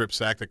was a strip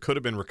sack that could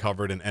have been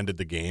recovered and ended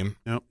the game.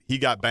 Yep. He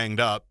got banged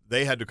up.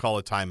 They had to call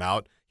a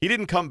timeout. He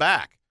didn't come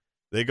back.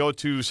 They go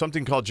to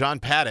something called John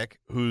Paddock,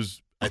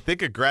 who's I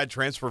think a grad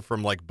transfer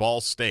from like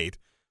Ball State,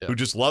 who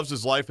just loves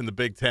his life in the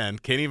Big Ten.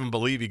 Can't even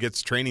believe he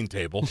gets training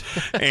table.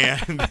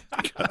 And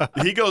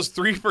he goes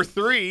 3 for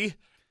 3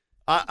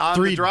 on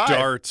 3 the drive.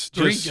 Darts.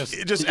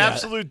 Just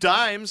absolute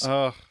dimes,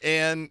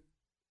 and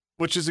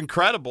which is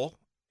incredible.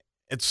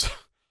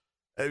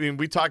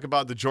 We talk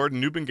about the Jordan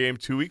Newman game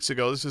 2 weeks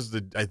ago. This is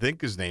I think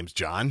his name's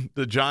John,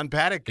 the John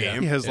Paddock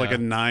game. He has like a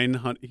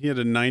 900. He had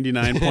a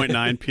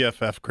 99.9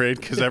 PFF grade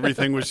because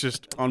everything was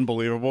just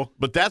unbelievable.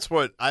 But that's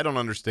what I don't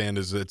understand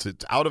is it's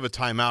out of a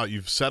timeout.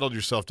 You've settled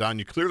yourself down.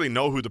 You clearly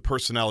know who the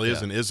personnel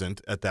is and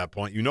isn't at that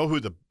point. You know who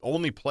the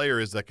only player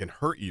is that can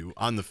hurt you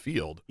on the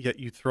field. Yet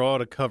you throw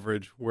out a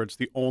coverage where it's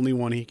the only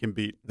one he can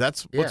beat.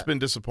 That's what's been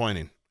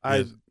disappointing.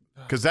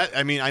 Because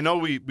I know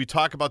we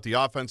talk about the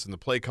offense and the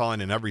play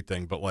calling and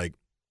everything, but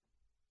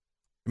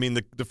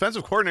the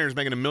defensive coordinator is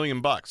making $1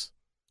 million.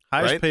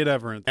 Highest paid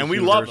ever. And we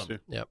love him.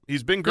 Yep.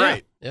 He's been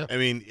great. Yeah.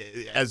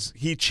 As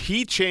he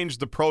changed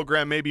the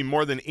program maybe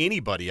more than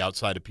anybody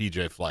outside of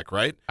PJ Fleck,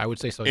 right? I would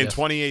say so, in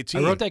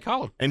 2018. I wrote that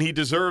column. And he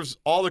deserves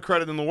all the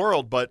credit in the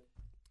world, but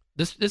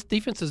this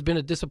defense has been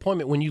a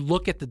disappointment when you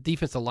look at the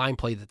defensive line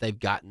play that they've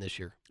gotten this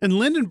year. And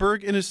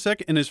Lindenberg in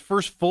his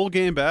first full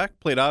game back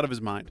played out of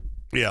his mind.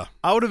 Yeah.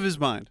 Out of his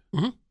mind.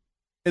 Mm-hmm.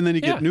 And then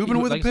you get Newman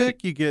with a pick,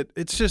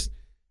 it's just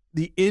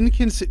the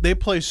they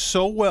play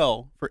so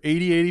well for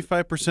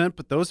 80-85%,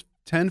 but those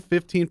 10,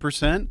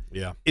 15%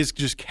 is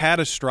just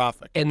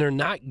catastrophic. And they're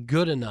not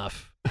good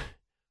enough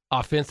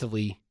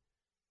offensively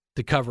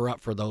to cover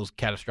up for those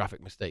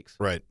catastrophic mistakes.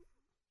 Right.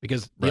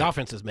 Because the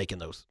offense is making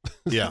those.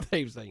 Yeah.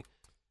 They're saying,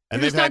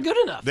 and it's not good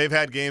enough. They've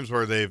had games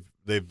where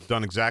they've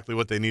done exactly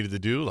what they needed to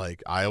do,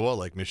 like Iowa,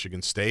 like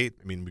Michigan State.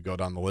 I mean, we go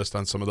down the list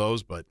on some of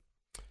those, but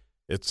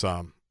it's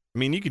I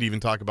mean, you could even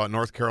talk about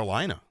North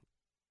Carolina.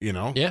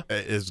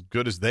 As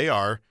good as they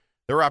are,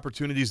 there were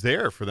opportunities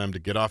there for them to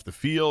get off the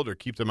field or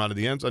keep them out of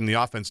the end zone. And the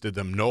offense did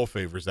them no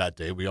favors that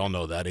day. We all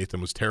know that.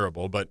 Latham was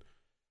terrible, but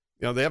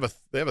they have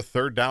a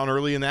third down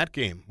early in that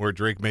game where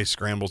Drake May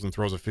scrambles and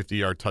throws a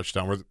 50-yard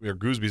touchdown where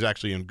Goosby's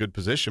actually in good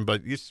position,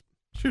 but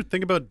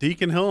think about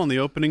Deacon Hill on the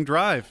opening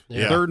drive.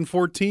 Yeah. 3rd and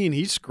 14,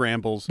 he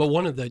scrambles. But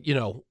one of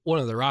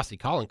the Rossi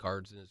calling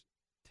cards in his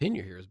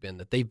tenure here has been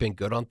that they've been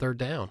good on third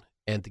down,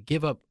 and to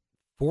give up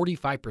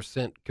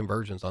 45%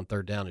 conversions on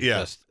third down is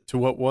just to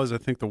what was, I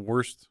think, the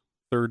worst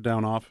third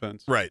down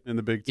offense in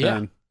the Big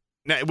Ten.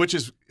 Now, which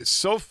is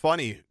so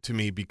funny to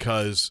me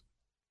because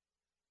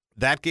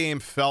that game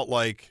felt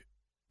like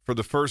for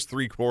the first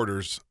 3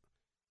 quarters,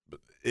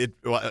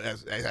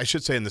 I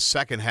should say in the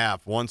second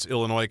half, once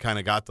Illinois kind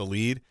of got the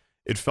lead,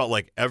 it felt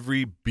like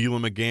every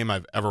Bielema game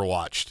I've ever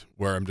watched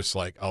where I'm just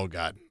like, oh,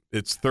 God,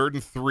 it's 3rd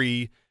and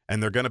 3,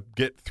 and they're going to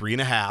get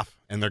 3.5,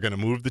 and they're going to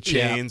move the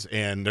chains,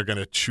 and they're going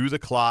to chew the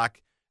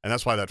clock. And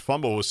that's why that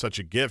fumble was such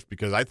a gift,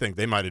 because I think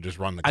they might have just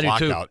run the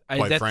clock out,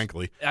 quite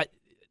frankly.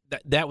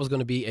 That was going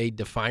to be a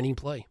defining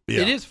play.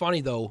 Yeah. It is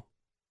funny, though,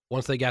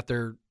 once they got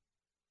their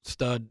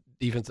stud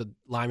defensive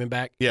lineman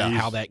back,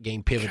 how that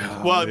game pivoted.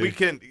 Well,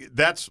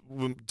 that's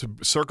to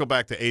circle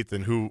back to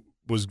Athan, who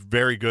was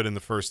very good in the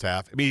first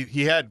half. I mean,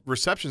 he had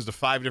receptions to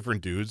 5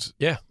 different dudes.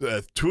 Yeah.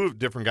 2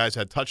 different guys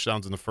had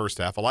touchdowns in the first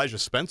half. Elijah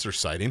Spencer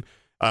sighting.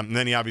 And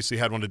then he obviously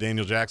had one to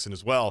Daniel Jackson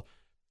as well.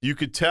 You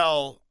could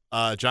tell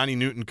Johnny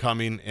Newton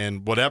coming,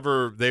 and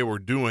whatever they were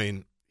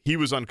doing, he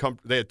was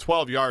uncomfortable. They had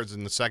 12 yards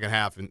in the second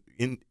half and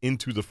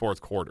into the fourth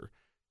quarter.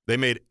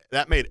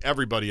 That made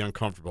everybody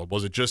uncomfortable.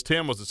 Was it just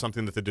him? Was it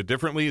something that they did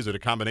differently? Is it a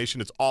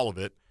combination? It's all of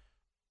it.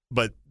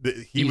 But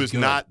he was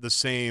not the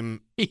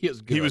same. He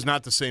is good. He was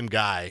not the same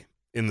guy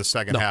in the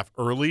second half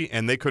early,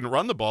 and they couldn't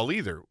run the ball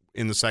either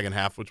in the second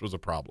half, which was a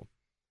problem.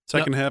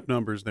 Second half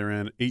numbers, they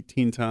ran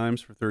 18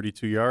 times for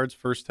 32 yards.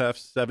 First half,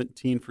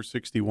 17 for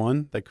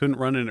 61. They couldn't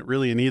run it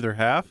really in either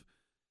half.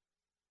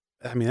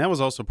 I mean, that was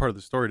also part of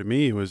the story to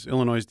me, was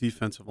Illinois'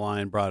 defensive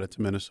line brought it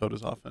to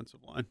Minnesota's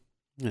offensive line.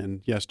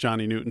 And, yes,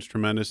 Johnny Newton's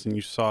tremendous, and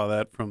you saw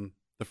that from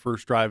the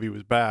first drive he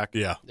was back,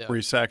 where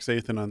he sacks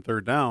Athan on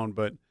third down.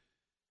 But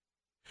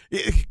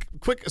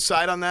quick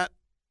aside on that.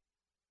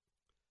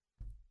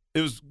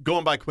 It was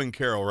going by Quinn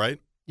Carroll, right?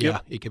 Yeah,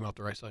 he came out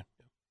the right side.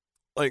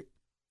 Like,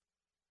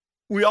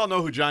 we all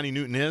know who Johnny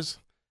Newton is.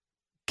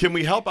 Can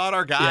we help out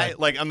our guy? Yeah.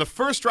 Like, on the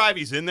first drive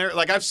he's in there,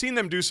 like, I've seen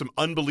them do some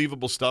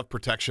unbelievable stuff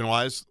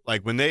protection-wise.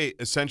 Like, when they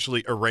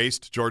essentially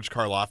erased George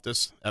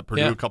Karlaftis at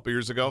Purdue a couple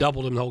years ago.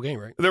 Doubled him the whole game,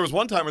 right? There was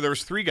one time where there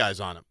was 3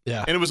 guys on him.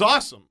 Yeah. And it was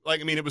awesome. Like,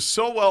 I mean, it was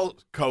so well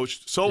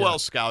coached, so well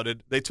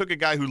scouted. They took a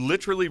guy who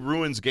literally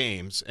ruins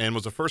games and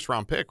was a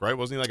first-round pick, right?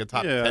 Wasn't he like a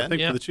top 10? Yeah, I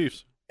think for the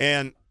Chiefs.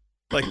 And,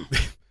 like,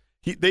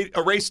 they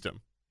erased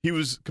him. He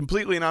was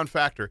completely a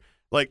non-factor.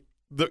 Like,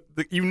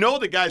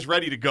 the guy's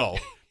ready to go.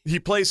 He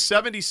plays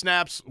 70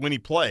 snaps when he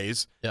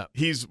plays. Yeah.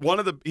 He's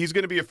going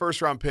to be a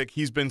first-round pick.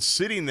 He's been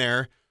sitting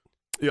there,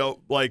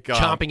 like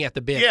chomping at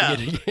the bit. Yeah.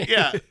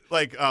 Yeah.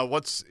 Like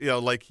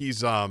like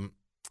he's I'm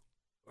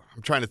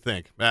trying to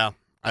think. Well,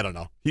 I don't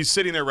know. He's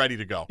sitting there ready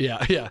to go.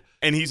 Yeah, yeah.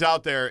 And he's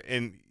out there,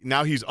 and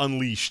now he's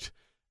unleashed.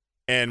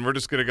 And we're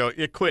just going to go,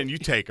 yeah, Quinn, you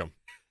take him.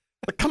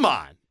 Like, come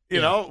on.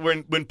 You know,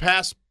 when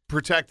pass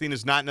protecting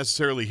is not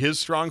necessarily his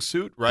strong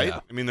suit, right? Yeah.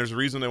 I mean, there's a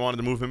reason they wanted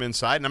to move him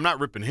inside, and I'm not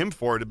ripping him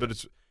for it, but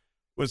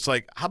it's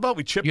like, how about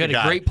we chip the guy? You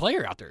had a great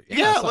player out there.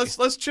 Yeah,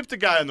 let's chip the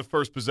guy on the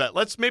first possession.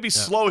 Let's maybe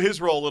slow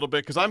his roll a little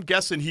bit, because I'm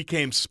guessing he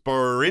came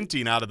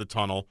sprinting out of the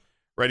tunnel,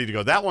 ready to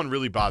go. That one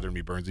really bothered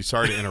me, Burnsy.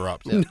 Sorry to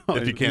interrupt,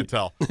 if you can't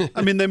tell.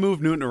 I mean, they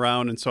moved Newton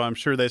around, and so I'm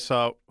sure they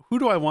saw, who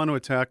do I want to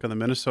attack on the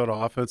Minnesota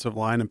offensive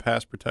line and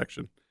pass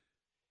protection?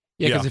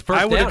 Yeah, because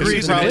first I would down, agree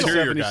he's an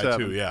interior guy,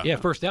 too, yeah.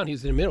 First down,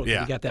 he's in the middle.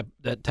 Yeah. He got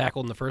that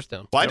tackle in the first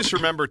down. Well, I just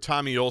remember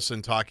Tommy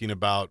Olson talking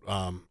about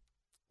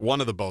one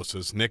of the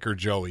Bosas, Nick or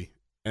Joey,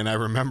 and I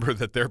remember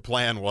that their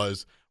plan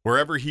was,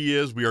 wherever he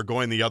is, we are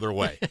going the other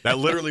way. That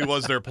literally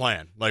was their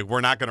plan. Like,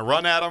 we're not going to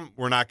run at him.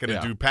 We're not going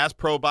to do pass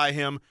pro by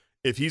him.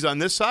 If he's on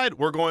this side,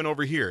 we're going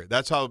over here.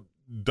 That's how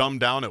dumbed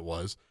down it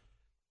was.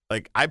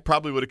 Like, I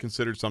probably would have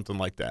considered something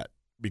like that,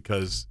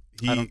 because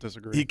I don't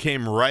disagree. He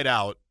came right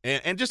out,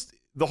 and just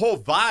the whole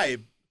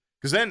vibe.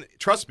 Because then,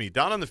 trust me,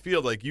 down on the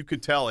field, like, you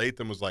could tell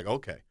Athan was like,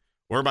 okay,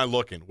 where am I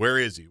looking? Where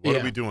is he? What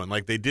are we doing?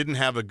 Like, they didn't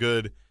have a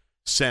good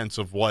sense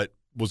of what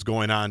was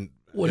going on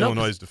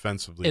Illinois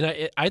defensively.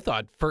 And I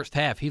thought first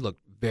half he looked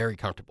very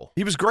comfortable.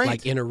 He was great.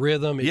 Like, in a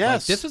rhythm.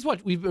 Yes. Like, this is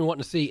what we've been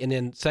wanting to see. And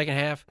then second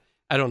half,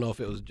 I don't know if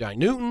it was Johnny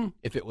Newton,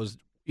 if it was,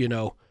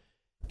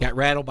 got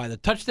rattled by the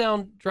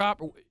touchdown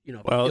drop. Or,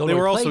 Well, Illinois they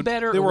were played also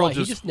better. they were all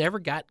he just never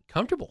got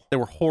comfortable. They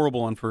were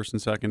horrible on first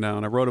and second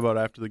down. I wrote about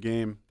it after the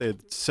game. They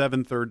had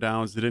 7 third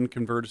downs. They didn't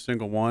convert a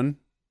single one.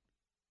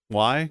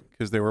 Why?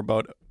 Because they were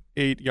about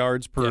 8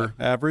 yards per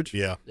average.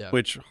 Yeah.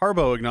 Which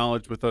Harbaugh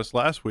acknowledged with us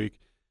last week.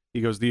 He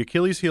goes, the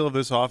Achilles heel of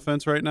this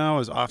offense right now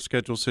is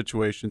off-schedule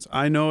situations.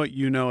 I know it,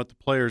 you know it, the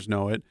players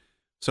know it.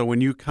 So when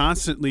you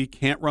constantly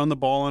can't run the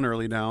ball on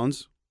early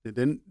downs, they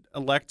didn't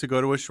elect to go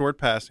to a short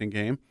passing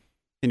game,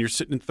 and you're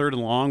sitting in third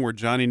and long where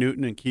Johnny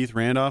Newton and Keith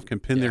Randolph can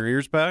pin their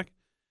ears back,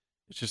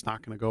 it's just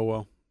not going to go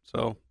well.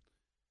 So,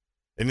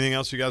 anything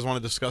else you guys want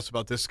to discuss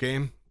about this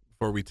game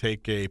before we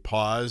take a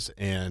pause?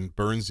 And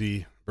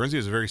Gaardsy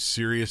has a very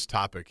serious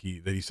topic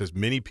that he says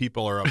many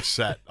people are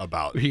upset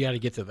about. You got to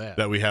get to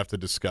that we have to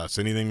discuss.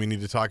 Anything we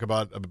need to talk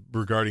about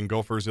regarding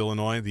Gophers,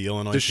 Illinois, the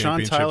Illinois Does Sean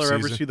championship Tyler season?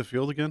 ever see the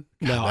field again?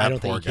 No, I don't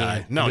think he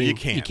can. No, you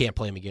can't. You can't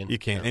play him again. You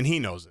can't, and he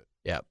knows it.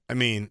 Yeah. I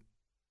mean,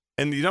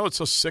 and you know what's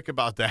so sick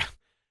about that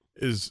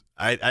is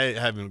I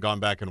haven't gone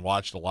back and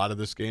watched a lot of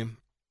this game.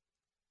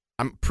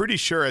 I'm pretty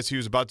sure as he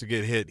was about to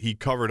get hit, he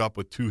covered up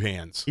with 2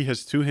 hands. He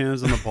has 2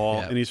 hands on the ball,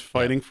 and he's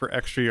fighting for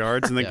extra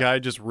yards, and the guy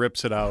just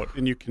rips it out,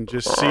 and you can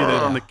just see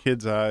that in the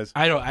kid's eyes.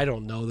 I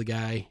don't know the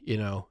guy.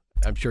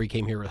 I'm sure he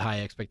came here with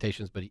high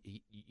expectations, but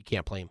you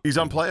can't play him. He's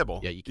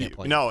unplayable. Yeah, you can't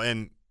play him. No,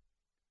 and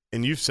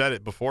you've said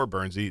it before,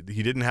 Burns. He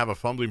didn't have a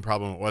fumbling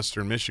problem at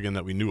Western Michigan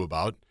that we knew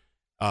about.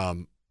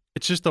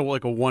 It's just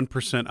like a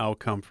 1%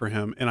 outcome for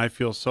him, and I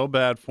feel so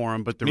bad for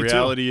him. But the Me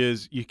reality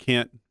is you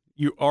can't.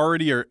 You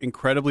already are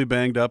incredibly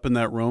banged up in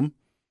that room.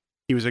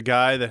 He was a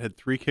guy that had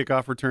 3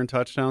 kickoff return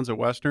touchdowns at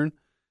Western.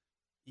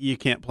 You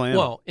can't play him.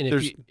 Well,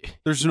 and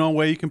there's no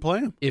way you can play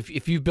him.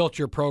 If you've built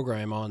your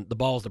program on the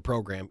ball's the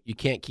program, you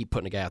can't keep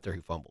putting a guy out there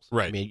who fumbles.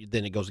 Right. I mean,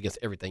 then it goes against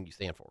everything you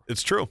stand for.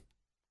 It's true.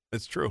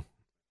 It's true.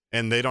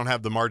 And they don't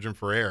have the margin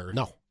for error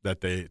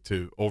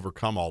to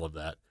overcome all of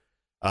that.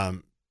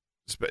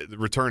 The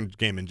return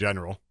game in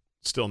general,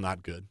 still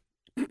not good.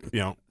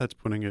 That's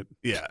putting it.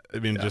 Yeah, I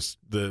mean, just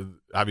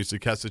obviously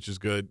Kesich is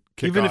good.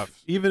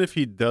 Even if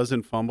he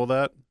doesn't fumble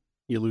that,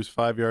 you lose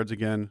 5 yards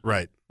again.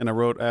 Right. And I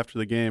wrote after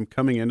the game,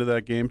 coming into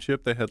that game,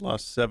 Chip, they had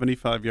lost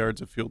 75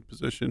 yards of field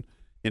position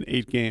in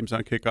 8 games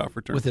on kickoff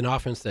return. With an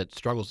offense that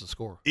struggles to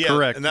score. Yeah,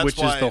 correct. And that's which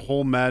why, is the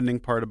whole maddening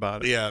part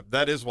about it. Yeah,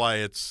 that is why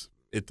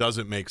it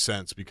doesn't make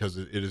sense, because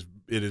it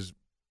is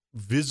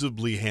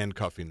visibly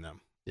handcuffing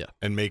them. Yeah.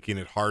 And making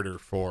it harder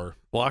for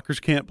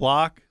blockers can't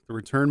block, the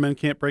return men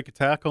can't break a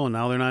tackle, and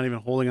now they're not even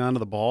holding on to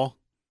the ball.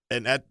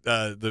 And at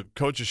the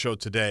coaches show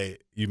today,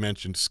 you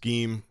mentioned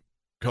scheme,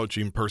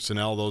 coaching,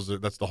 personnel.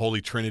 That's the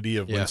holy trinity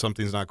of when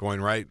something's not going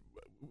right.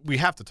 We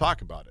have to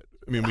talk about it.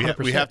 I mean,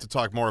 we have to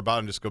talk more about it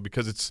and just go,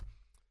 because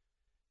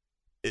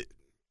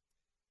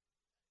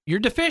you're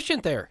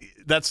deficient there.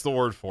 That's the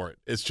word for it.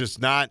 It's just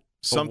not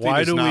something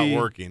that's not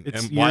working.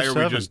 And why are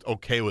we just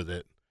okay with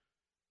it?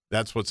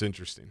 That's what's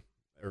interesting.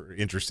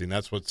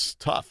 That's what's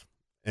tough.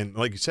 And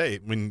like you say,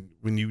 when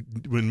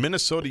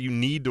Minnesota, you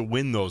need to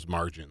win those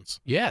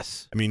margins.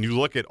 Yes. I mean, you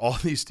look at all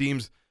these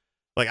teams.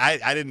 Like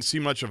I didn't see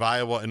much of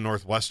Iowa and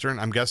Northwestern.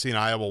 I'm guessing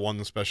Iowa won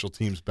the special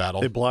teams battle.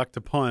 They blocked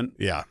a punt,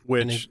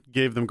 which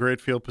gave them great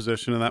field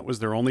position, and that was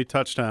their only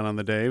touchdown on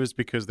the day. It was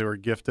because they were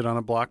gifted on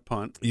a block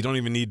punt. You don't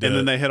even need to. And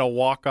then they hit a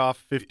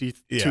walk-off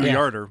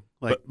 52-yarder.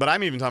 But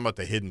I'm even talking about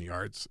the hidden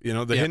yards.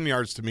 The hidden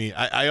yards to me,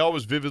 I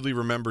always vividly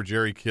remember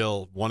Jerry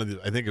Kill,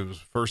 I think it was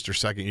first or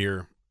second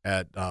year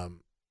at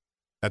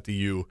the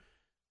U,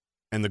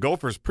 and the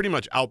Gophers pretty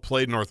much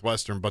outplayed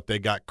Northwestern, but they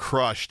got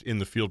crushed in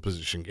the field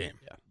position game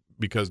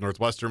because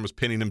Northwestern was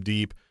pinning them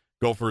deep.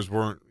 Gophers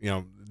weren't,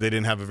 they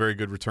didn't have a very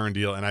good return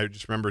deal. And I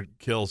just remember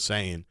Kill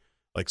saying,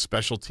 like,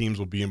 special teams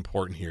will be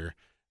important here,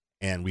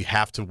 and we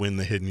have to win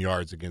the hidden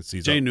yards against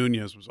these. Jay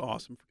Nunez was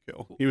awesome for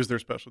Kill. He was their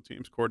special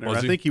teams coordinator.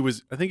 I think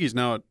he's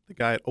now the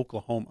guy at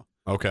Oklahoma.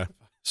 Okay.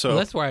 So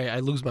that's why I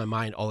lose my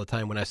mind all the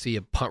time when I see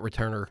a punt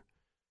returner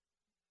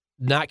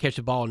not catch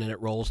the ball and then it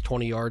rolls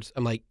 20 yards.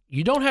 I'm like,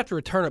 you don't have to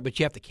return it, but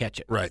you have to catch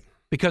it. Right.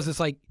 Because it's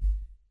like,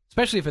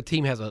 especially if a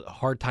team has a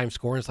hard time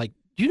scoring, it's like,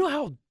 do you know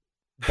how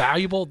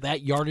valuable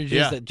that yardage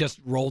is that just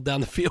rolled down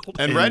the field?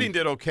 And Redding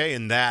did okay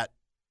in that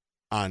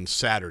on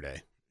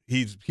Saturday.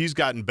 He's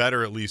gotten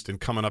better at least in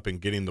coming up and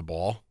getting the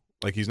ball.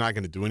 Like, he's not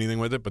going to do anything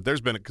with it. But there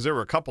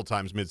were a couple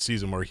times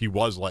mid-season where he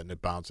was letting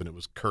it bounce and it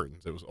was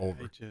curtains. It was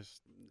over.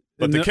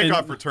 But the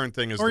kickoff return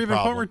thing is the problem. Or even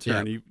punt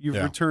return.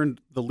 You've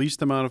returned the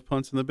least amount of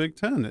punts in the Big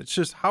Ten. It's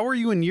just, how are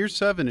you in year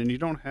 7 and you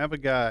don't have a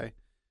guy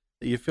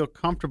that you feel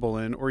comfortable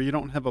in, or you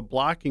don't have a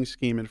blocking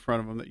scheme in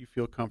front of him that you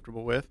feel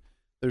comfortable with?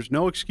 There's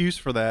no excuse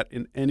for that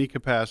in any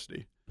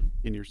capacity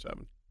in year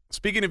 7.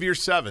 Speaking of year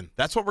 7,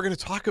 that's what we're going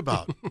to talk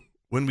about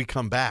when we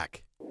come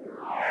back.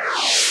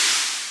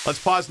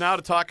 Let's pause now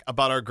to talk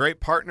about our great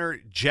partner,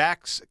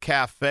 Jack's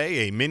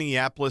Cafe, a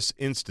Minneapolis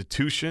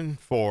institution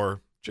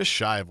for just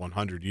shy of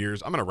 100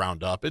 years. I'm going to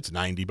round up. It's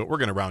 90, but we're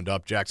going to round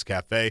up. Jack's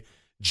Cafe,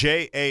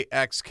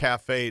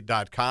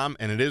 jaxcafe.com.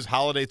 And it is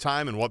holiday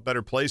time, and what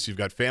better place? You've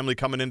got family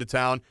coming into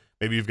town.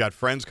 Maybe you've got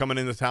friends coming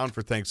into town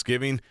for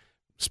Thanksgiving.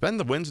 spend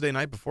the Wednesday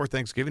night before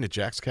Thanksgiving at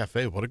Jack's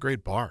Cafe. What a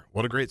great bar.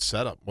 What a great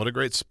setup. What a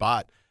great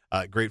spot.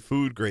 Great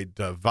food, great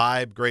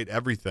vibe, great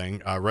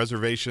everything.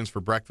 Reservations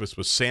for breakfast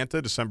with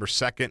Santa, December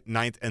 2nd,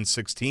 9th, and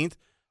 16th.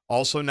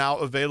 Also now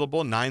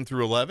available, 9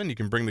 through 11. You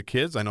can bring the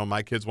kids. I know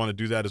my kids want to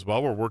do that as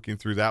well. We're working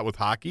through that with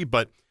hockey.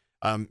 But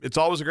it's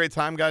always a great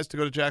time, guys, to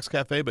go to Jack's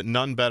Cafe, but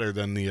none better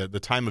than the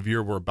time of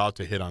year we're about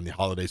to hit on the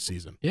holiday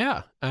season.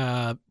 Yeah.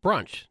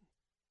 Brunch.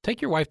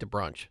 Take your wife to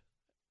brunch.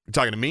 You're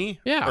talking to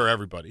me or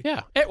everybody?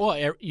 Yeah.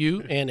 Well,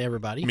 you and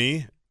everybody.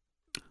 Me?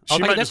 She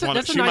might just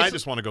want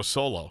to go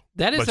solo.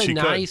 That is a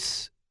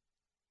nice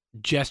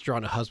gesture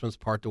on a husband's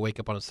part to wake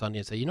up on a Sunday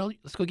and say,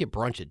 let's go get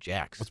brunch at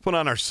Jack's. Let's put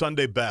on our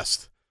Sunday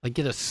best. Like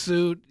get a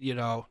suit,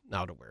 now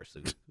to wear a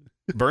suit.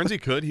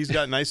 Burnsy could. He's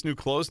got nice new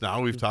clothes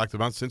now. We've talked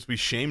about since we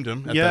shamed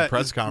him at that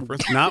press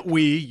conference. Not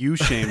we. You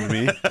shamed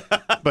me.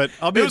 But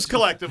it was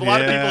collective. A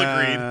lot of people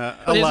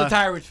agreed. His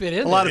attire would fit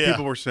in. A lot of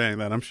people were saying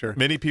that, I'm sure.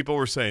 Many people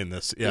were saying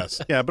this, yes.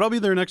 Yeah, but I'll be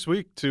there next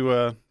week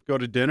to go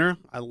to dinner.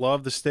 I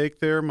love the steak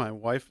there. My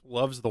wife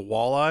loves the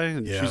walleye,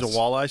 and she's a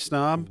walleye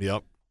snob.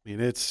 Yep. I mean,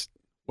 it's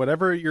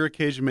whatever your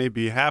occasion may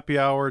be, happy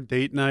hour,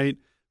 date night,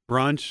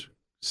 brunch,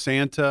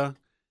 Santa,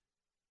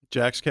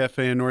 Jack's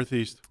Cafe in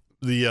Northeast.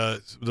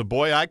 The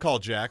boy I call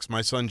Jax,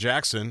 my son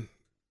Jackson,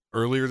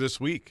 earlier this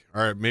week,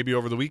 or maybe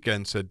over the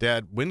weekend, said,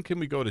 Dad, when can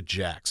we go to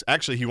Jack's?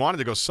 Actually, he wanted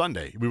to go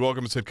Sunday. We woke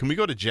up and said, can we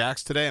go to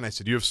Jack's today? And I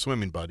said, you have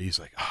swimming, buddy.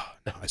 He's like, oh,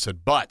 no. I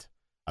said, but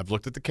I've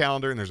looked at the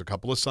calendar, and there's a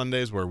couple of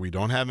Sundays where we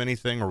don't have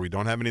anything or we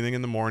don't have anything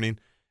in the morning,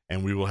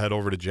 and we will head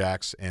over to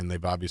Jack's. And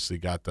they've obviously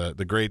got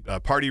the great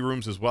party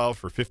rooms as well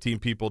for 15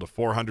 people to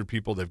 400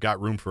 people. They've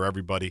got room for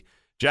everybody.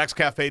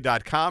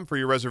 JaxCafe.com for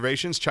your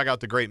reservations. Check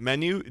out the great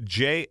menu,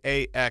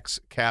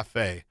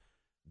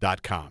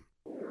 JaxCafe.com.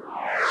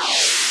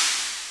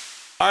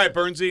 All right,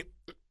 Burnsy,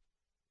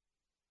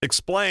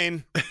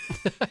 explain.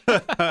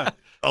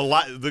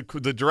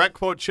 The direct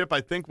quote, Chip,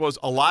 I think was,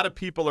 a lot of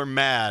people are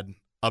mad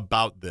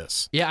about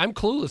this. Yeah, I'm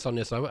clueless on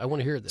this. I want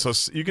to hear this. So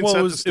you can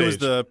set the stage. It was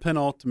the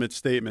penultimate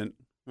statement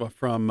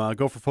from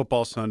Gopher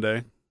Football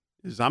Sunday.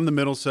 I'm the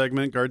middle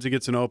segment. Gaardsy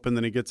gets an open,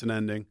 then he gets an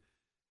ending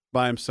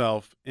by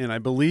himself. And I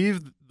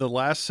believe the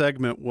last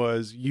segment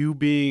was you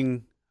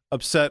being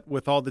upset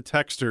with all the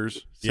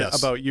texters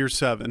about year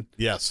 7.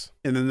 Yes.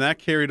 And then that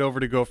carried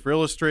over to Gopher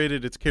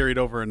Illustrated. It's carried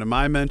over into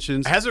my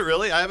mentions. Has it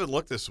really? I haven't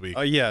looked this week.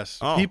 Yes.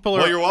 Oh.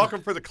 Well, you're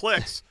welcome for the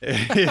clicks.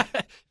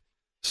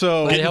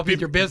 So help you with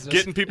your business.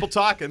 Getting people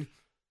talking.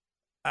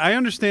 I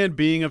understand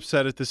being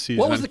upset at the season.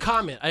 What was the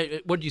comment?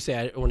 What did you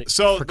say?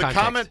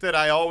 Comment that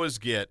I always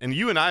get, and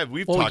you and I,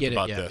 we've talked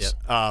about this.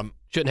 Yeah.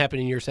 Shouldn't happen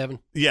in year 7?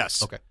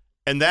 Yes. Okay.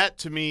 And that,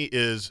 to me,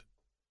 is,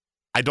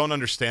 I don't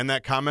understand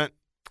that comment.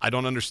 I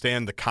don't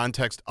understand the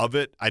context of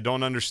it. I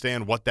don't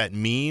understand what that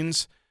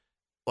means.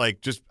 Like,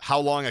 just how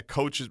long a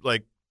coach is,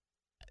 like,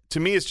 to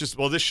me, it's just,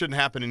 well, this shouldn't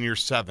happen in year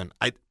 7.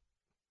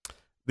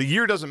 The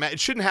year doesn't matter. It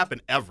shouldn't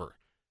happen ever.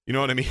 You know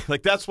what I mean?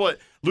 Like, that's what,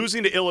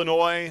 losing to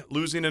Illinois,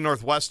 losing to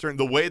Northwestern,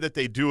 the way that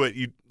they do it,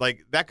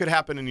 that could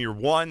happen in year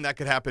 1. That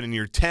could happen in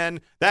year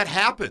 10. That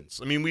happens.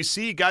 I mean, we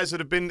see guys that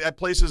have been at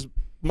places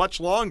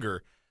much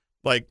longer,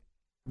 like,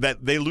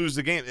 that they lose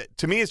the game.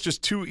 To me, it's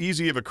just too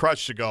easy of a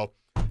crutch to go,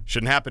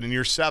 shouldn't happen in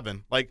year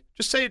 7. Like,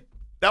 just say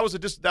that was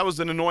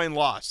an annoying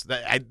loss.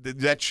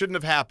 That shouldn't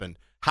have happened.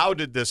 How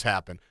did this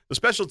happen? The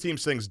special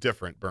teams thing's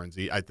different,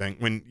 Burnsy, I think.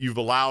 When you've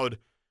allowed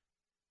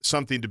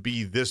something to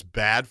be this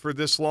bad for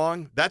this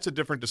long, that's a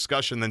different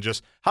discussion than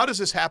just, how does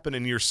this happen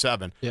in year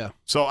 7? Yeah.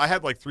 So I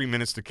had like 3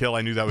 minutes to kill.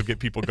 I knew that would get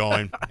people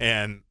going.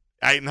 And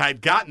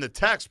I'd gotten the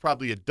text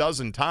probably a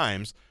dozen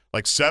times,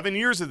 like 7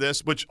 years of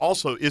this, which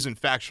also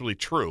isn't factually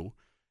true.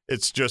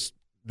 It's just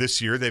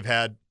this year they've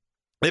had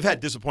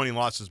disappointing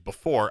losses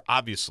before,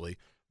 obviously,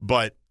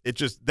 but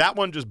that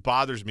one just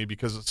bothers me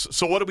because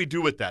so what do we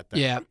do with that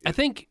then? Yeah, I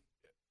think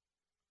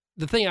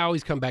the thing I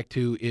always come back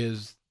to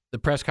is the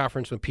press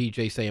conference with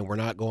PJ saying we're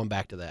not going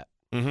back to that.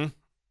 Mm-hmm.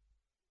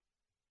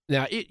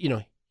 Now,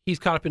 he's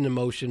caught up in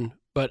emotion,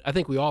 but I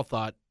think we all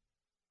thought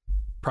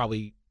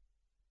probably,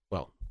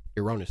 well,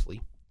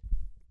 erroneously,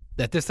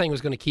 that this thing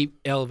was going to keep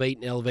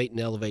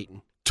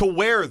elevating. To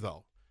where,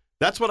 though?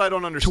 That's what I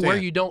don't understand. To where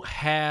you don't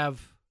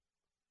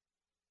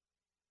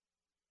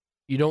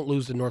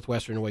lose to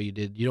Northwestern the way you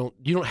did. You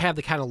don't have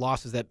the kind of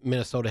losses that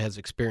Minnesota has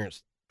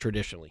experienced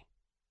traditionally.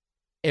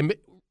 And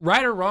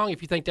right or wrong,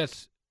 if you think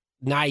that's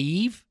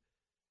naive,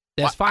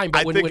 that's fine.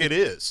 But I think it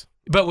is.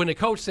 But when the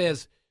coach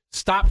says,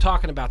 stop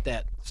talking about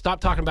that,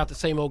 stop talking about the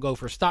same old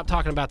Gophers, stop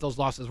talking about those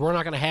losses, we're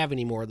not going to have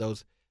any more of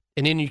those,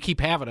 and then you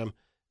keep having them,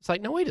 it's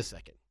like, no, wait a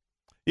second.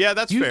 Yeah,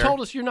 that's fair. You told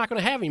us you're not going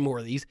to have any more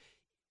of these.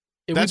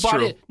 And that's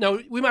true. Now,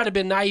 we might have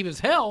been naive as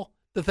hell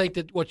to think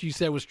that what you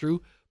said was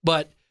true,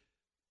 but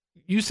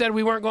you said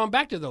we weren't going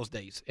back to those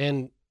days,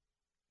 and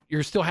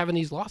you're still having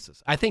these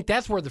losses. I think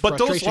that's where the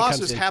frustration comes in. But those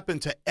losses happen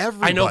to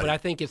everybody. I know, but I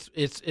think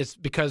it's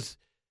because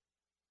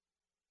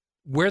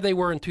where they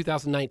were in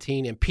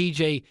 2019 and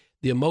PJ,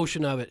 the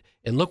emotion of it,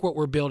 and look what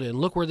we're building, and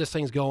look where this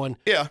thing's going.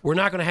 Yeah. We're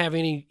not going to have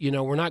any,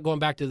 we're not going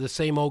back to the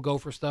same old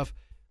Gopher stuff.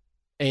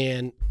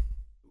 And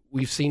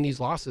we've seen these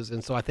losses,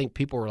 and so I think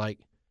people were like,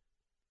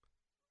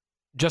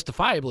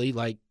 justifiably,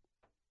 like,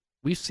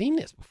 we've seen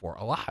this before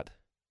a lot.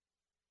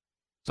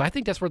 So I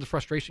think that's where the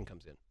frustration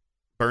comes in.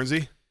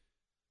 Bernsey?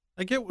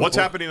 I get what's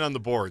happening on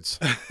the boards.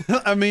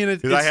 I mean,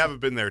 I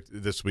haven't been there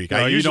this week.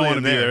 No, you don't want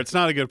to be there. It's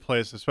not a good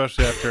place,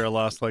 especially after a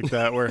loss like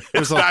that. Where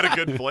it's not a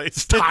good place.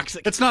 It's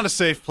toxic. It's not a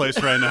safe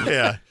place right now.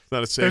 Yeah, it's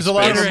not a safe. There's space. a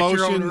lot of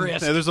emotion. Yeah,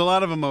 there's a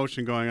lot of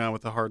emotion going on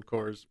with the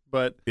hardcores,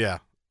 but yeah,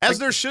 as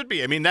there should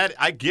be. I mean, that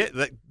I get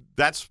that.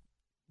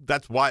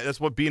 That's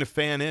what being a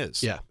fan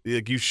is. Yeah,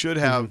 like, you should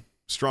have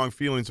strong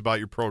feelings about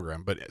your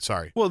program. But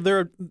sorry. Well,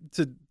 they're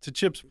to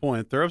Chip's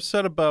point. They're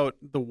upset about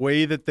the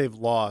way that they've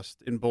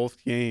lost in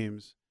both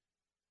games.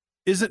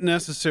 Isn't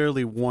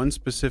necessarily one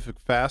specific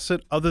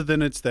facet, other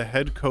than it's the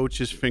head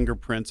coach's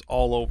fingerprints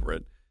all over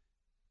it.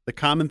 The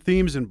common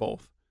themes in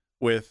both,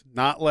 with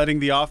not letting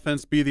the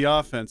offense be the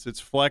offense. It's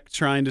Fleck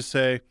trying to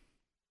say,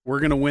 we're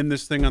going to win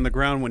this thing on the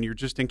ground when you're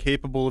just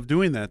incapable of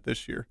doing that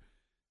this year.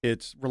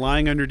 It's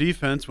relying on your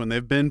defense when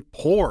they've been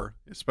poor,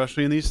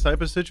 especially in these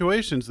type of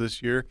situations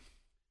this year.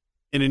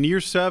 And in year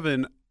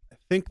 7, I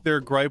think their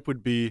gripe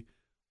would be,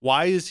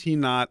 why is he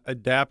not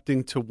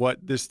adapting to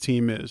what this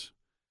team is?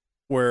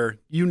 Where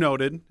you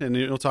noted, and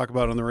you'll talk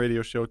about it on the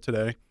radio show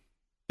today,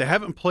 they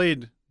haven't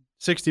played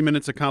 60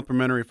 minutes of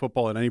complimentary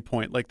football at any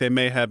point like they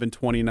may have in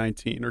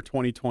 2019 or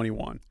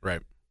 2021.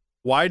 Right.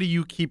 Why do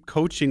you keep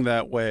coaching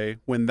that way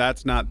when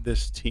that's not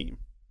this team?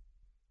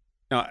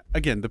 Now,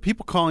 again, the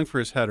people calling for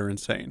his head are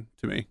insane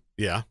to me.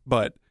 Yeah.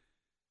 But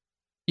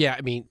yeah,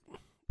 I mean,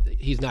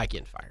 he's not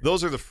getting fired.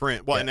 Those are the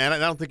fringe. Well, and I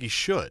don't think he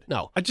should.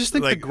 No. I just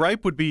think the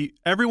gripe would be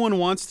everyone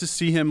wants to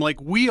see him like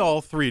we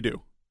all three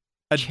do.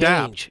 Adapt.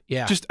 Change.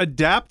 Yeah. Just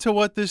adapt to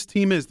what this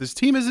team is. This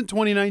team isn't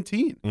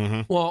 2019.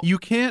 Mm-hmm. Well, you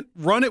can't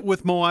run it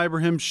with Mo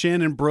Ibrahim,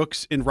 Shannon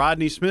Brooks, and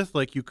Rodney Smith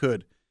like you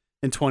could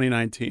in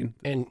 2019.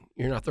 And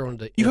you're not throwing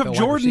the You NFL have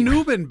Jordan wide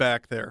receiver. Back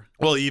back there.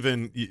 Well,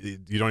 even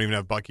you don't even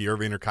have Bucky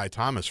Irving or Kai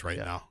Thomas right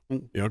now.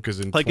 You know, because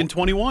in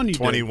 21, you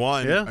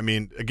 21. did. Yeah. I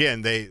mean,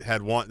 again, they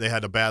had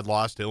a bad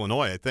loss to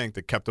Illinois, I think,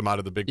 that kept them out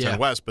of the Big Ten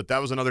West. But that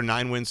was another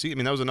 9-win season. I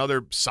mean, that was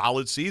another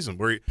solid season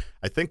where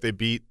I think they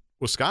beat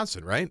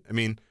Wisconsin, right? I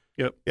mean.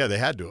 Yep. Yeah, they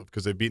had to have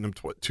because they've beaten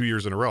them 2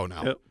 years in a row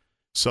now. Yep.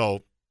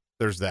 So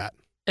there's that.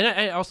 And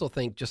I also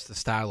think just the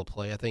style of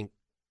play. I think,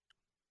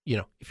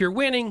 if you're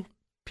winning,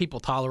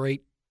 people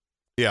tolerate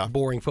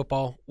boring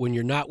football. When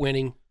you're not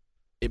winning,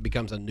 it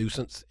becomes a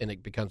nuisance and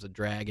it becomes a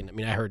drag. And I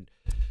mean, I heard,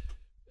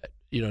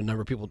 a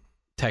number of people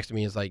texting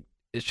me is like,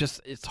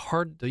 it's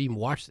hard to even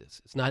watch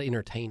this. It's not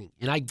entertaining.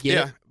 And I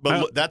get it.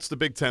 But that's the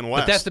Big Ten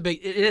West. But that's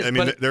it is. I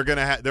mean,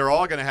 they're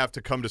all going to have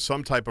to come to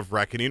some type of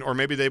reckoning, or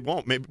maybe they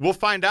won't. Maybe we'll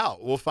find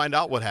out. We'll find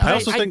out what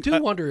happens. I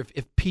do wonder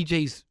if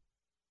PJ's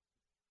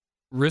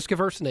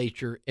risk-averse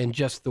nature and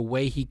just the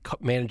way he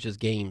manages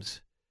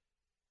games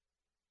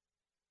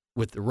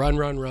with the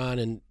run,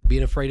 and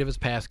being afraid of his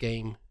pass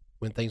game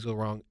when things go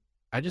wrong,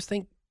 I just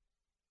think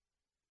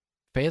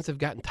fans have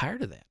gotten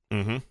tired of that.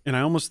 Mm-hmm. And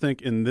I almost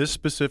think in this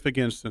specific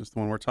instance, the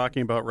one we're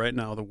talking about right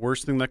now, the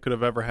worst thing that could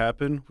have ever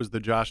happened was the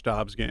Josh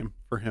Dobbs game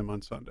for him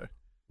on Sunday.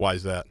 Why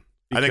is that?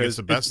 I think it's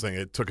the best thing.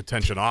 It took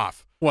attention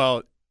off.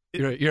 Well,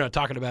 you're not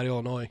talking about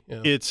Illinois.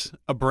 It's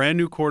a brand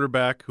new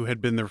quarterback who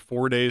had been there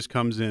 4 days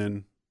comes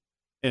in,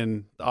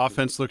 and the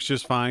offense looks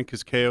just fine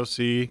because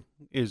KOC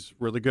is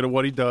really good at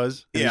what he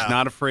does. And he's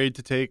not afraid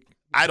to take.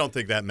 I don't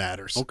think that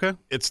matters. Okay.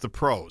 It's the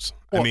pros.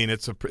 Well, I mean,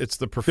 it's the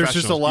professionals. There's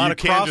just a lot of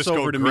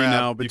crossover to me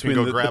now between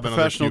between the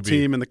professional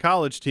team and the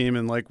college team.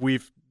 And like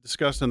we've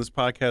discussed on this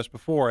podcast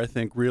before, I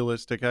think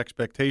realistic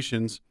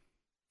expectations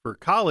for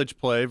college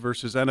play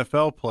versus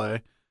NFL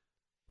play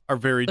are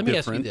very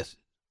different. Let me ask you this.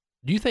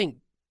 Do you think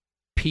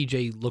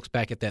PJ looks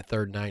back at that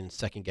 3rd and 9 and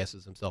second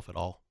guesses himself at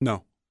all?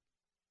 No.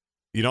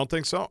 You don't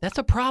think so? That's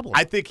a problem.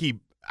 I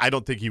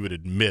don't think he would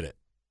admit it.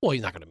 Well,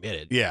 he's not going to admit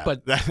it. Yeah,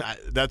 but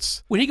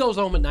that's when he goes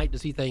home at night,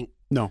 does he think?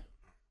 No.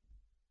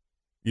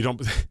 You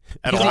don't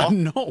at all?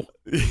 No.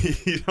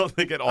 You don't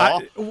think at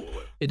all?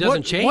 It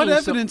doesn't change. What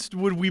evidence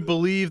would we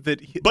believe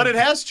that? But it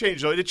has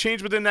changed, though. It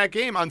changed within that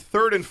game. On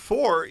 3rd and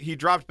 4, he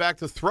dropped back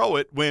to throw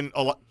it when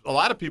a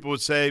lot of people would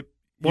say,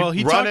 well,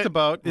 he talked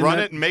about run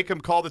it and make him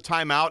call the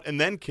timeout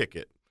and then kick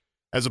it,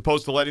 as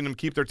opposed to letting them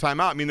keep their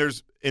timeout. I mean,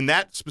 in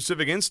that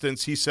specific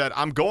instance, he said,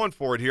 I'm going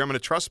for it here. I'm going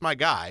to trust my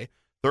guy.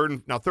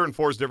 3rd and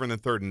 4 is different than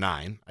 3rd and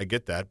 9. I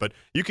get that. But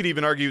you could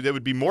even argue that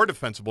would be more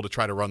defensible to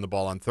try to run the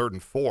ball on 3rd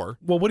and 4.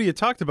 Well, what he had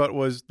talked about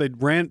was they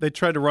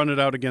tried to run it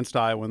out against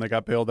Iowa and they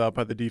got bailed out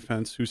by the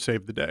defense who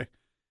saved the day.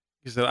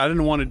 He said, I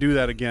didn't want to do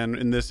that again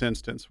in this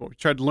instance. Well, we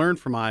tried to learn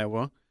from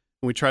Iowa and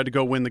we tried to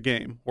go win the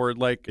game. Or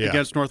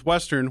against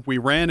Northwestern, we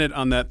ran it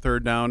on that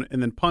 3rd down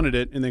and then punted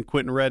it, and then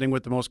Quentin Redding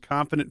with the most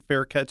confident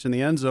fair catch in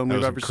the end zone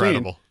we've ever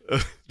seen.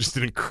 Just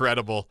an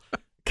incredible.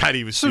 God,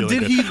 he was so feeling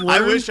did good. he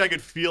learn? I wish I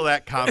could feel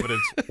that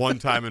confidence one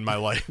time in my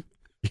life,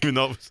 even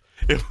though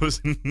it was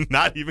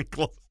not even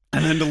close.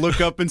 And then to look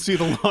up and see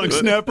the long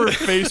snapper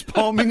face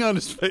palming on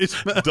his face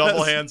mask.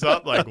 Double hands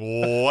up, like,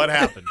 what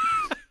happened?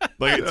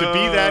 Like, to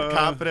be that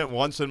confident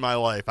once in my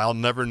life, I'll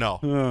never know.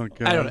 Oh,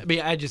 God. I don't know. I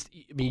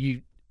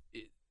mean,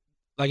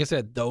 like I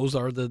said, those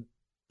are the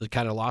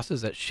kind of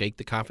losses that shake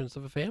the confidence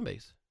of a fan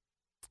base.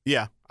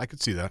 Yeah, I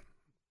could see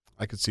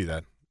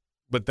that.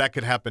 But that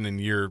could happen in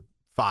year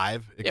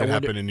 5. It could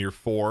happen in year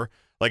 4.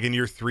 Like in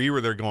year 3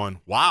 where they're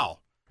going, wow,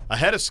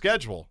 ahead of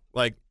schedule.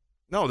 Like,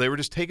 no, they were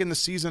just taking the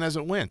season as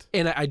it went.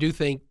 And I do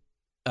think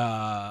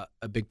a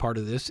big part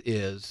of this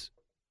is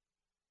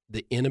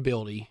the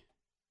inability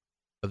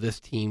of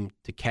this team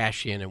to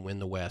cash in and win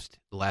the West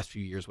the last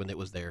few years when it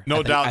was there.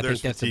 No doubt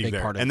there's think that's a fatigue big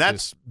there. part of And it,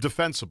 that's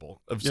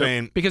defensible of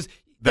saying because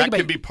that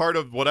can be part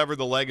of whatever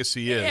the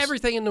legacy is.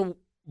 Everything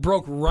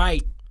broke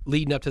right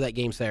leading up to that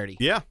game Saturday.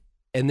 Yeah.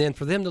 And then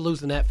for them to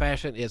lose in that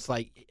fashion, it's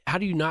like, how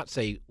do you not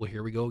say, well,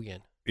 here we go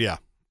again? Yeah,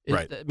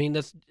 right. I mean,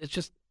 it's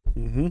just,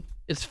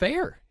 it's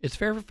fair. It's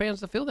fair for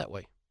fans to feel that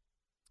way.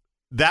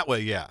 That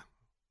way, yeah.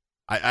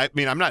 I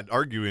mean, I'm not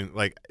arguing,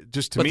 like,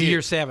 just to but me. But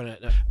year 7.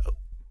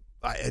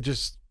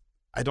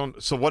 I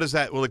don't. So what is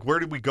that? Well, like, where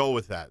did we go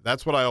with that?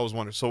 That's what I always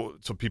wonder. So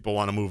people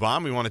want to move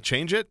on. We want to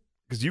change it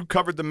because you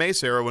covered the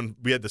Mace era when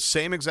we had the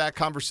same exact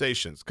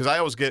conversations. Because I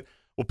always get,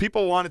 well,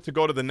 people want it to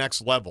go to the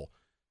next level.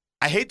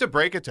 I hate to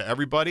break it to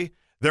everybody.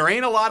 There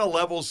ain't a lot of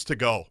levels to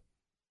go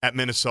at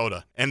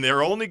Minnesota, and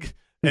they're only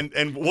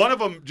and one of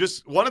them,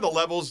 just one of the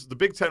levels, the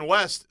Big Ten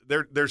West.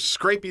 They're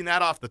scraping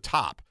that off the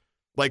top.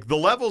 Like the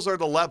levels are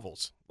the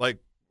levels. Like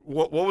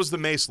what was the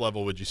Mace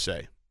level? Would you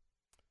say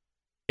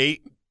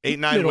 8,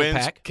 9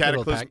 wins,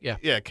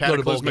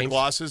 cataclysmic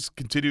losses,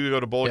 continue to go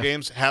to bowl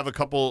games, have a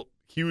couple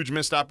huge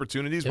missed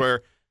opportunities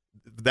where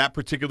that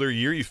particular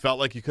year you felt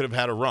like you could have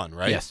had a run,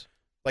 right? Yes.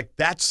 Like,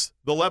 that's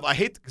the level. I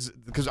hate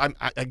because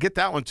I get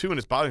that one, too, and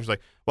it's bothering me. It's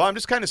like, well, I'm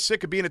just kind of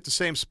sick of being at the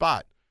same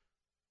spot.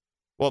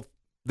 Well,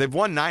 they've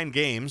won 9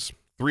 games,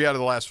 3 out of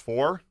the last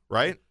 4,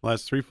 right?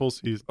 Last 3 full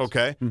seasons.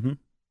 Okay. Mm-hmm.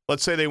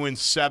 Let's say they win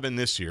 7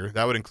 this year.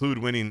 That would include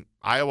winning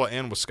Iowa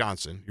and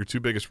Wisconsin, your 2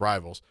 biggest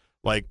rivals.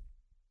 Like,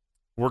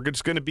 we're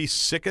just going to be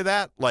sick of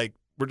that? Like,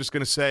 we're just going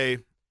to say,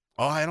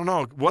 oh, I don't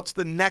know. What's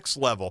the next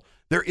level?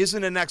 There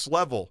isn't a next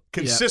level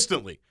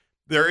consistently.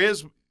 There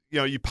is,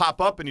 you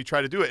pop up and you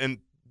try to do it, and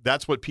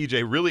that's what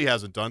PJ really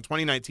hasn't done.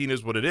 2019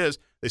 is what it is.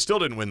 They still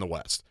didn't win the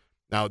West.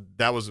 Now,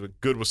 that was a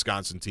good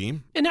Wisconsin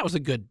team. And that was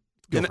a good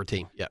Gopher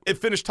team. Yeah. It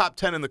finished top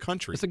 10 in the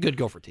country. It's a good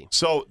Gopher team.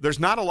 So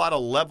there's not a lot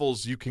of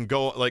levels you can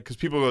go, like, because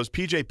people go, is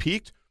PJ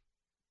peaked?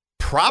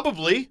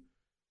 Probably.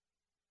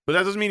 But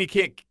that doesn't mean he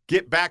can't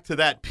get back to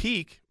that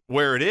peak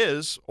where it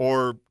is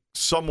or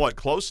somewhat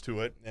close to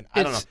it. And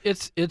I don't know.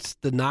 It's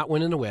the not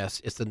winning the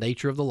West. It's the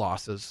nature of the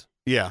losses.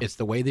 Yeah. It's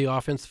the way the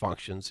offense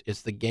functions.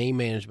 It's the game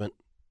management.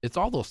 It's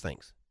all those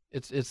things.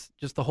 It's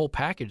just the whole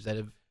package that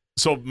have.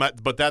 So,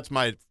 but that's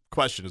my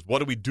question: is what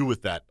do we do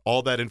with that?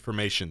 All that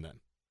information, then.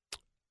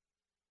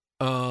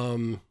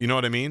 You know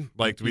what I mean?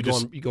 Like, do we go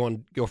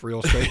for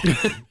real straight?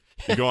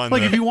 You go on.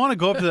 Like, if you want to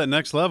go up to that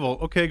next level,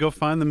 okay, go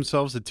find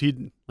themselves a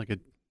T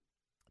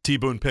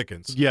Boone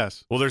Pickens.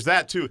 Yes. Well, there's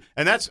that too,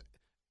 and that's.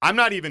 I'm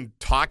not even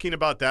talking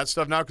about that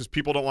stuff now because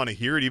people don't want to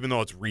hear it, even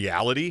though it's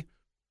reality,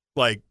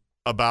 like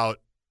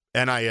about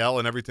NIL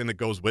and everything that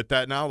goes with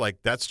that now. Like,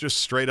 that's just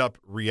straight up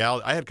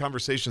reality. I had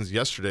conversations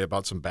yesterday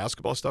about some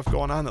basketball stuff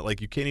going on that, like,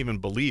 you can't even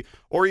believe.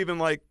 Or even,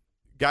 like,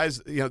 guys,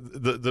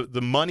 the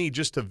money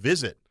just to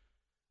visit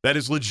that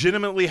is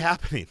legitimately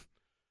happening.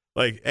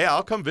 Like, hey,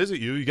 I'll come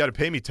visit you. You got to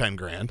pay me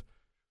 $10,000.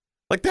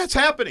 Like, that's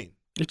happening.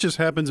 It just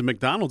happens in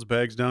McDonald's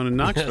bags down in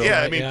Knoxville.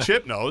 Yeah, I mean,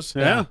 Chip knows.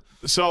 Yeah.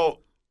 So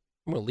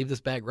I'm going to leave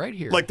this bag right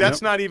here. Like,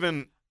 that's not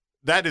even –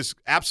 that is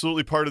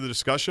absolutely part of the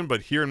discussion,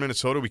 but here in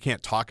Minnesota, we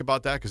can't talk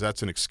about that because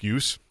that's an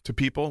excuse to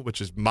people,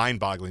 which is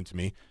mind-boggling to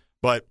me.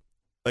 But,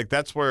 like,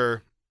 that's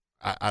where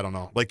I don't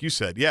know. Like you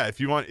said, yeah, if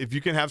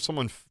you can have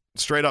someone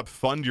straight up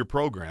fund your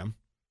program,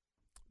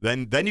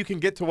 then you can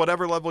get to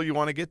whatever level you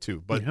want to get to.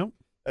 But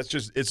that's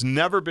just – it's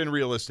never been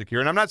realistic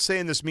here. And I'm not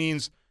saying this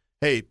means,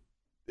 hey,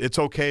 it's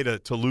okay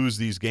to lose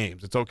these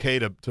games. It's okay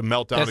to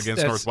melt out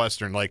against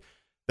Northwestern. Like,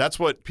 that's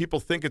what people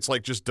think. It's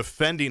like just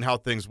defending how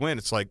things win.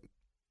 It's like,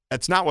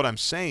 that's not what I'm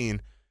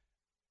saying.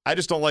 I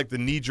just don't like the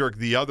knee-jerk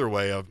the other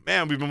way of,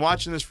 man, we've been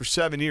watching this for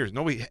 7 years.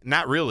 No,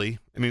 not really.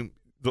 I mean,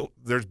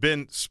 there's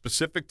been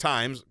specific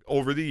times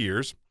over the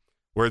years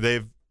where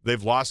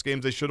they've lost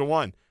games they should have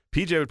won.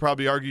 PJ would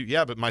probably argue,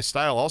 yeah, but my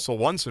style also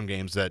won some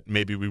games that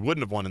maybe we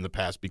wouldn't have won in the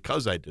past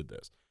because I did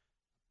this.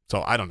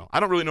 So I don't know. I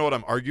don't really know what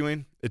I'm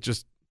arguing. It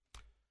just,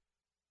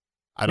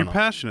 I don't know.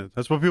 You're passionate.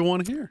 That's what people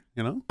want to hear,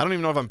 I don't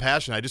even know if I'm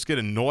passionate. I just get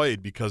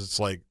annoyed because it's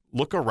like,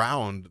 look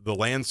around the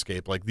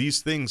landscape. Like,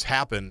 these things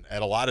happen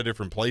at a lot of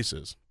different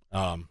places.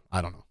 I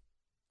don't know.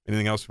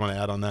 Anything else you want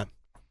to add on that?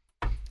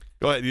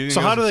 Go ahead.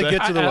 So how do they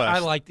get to the West? I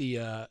like the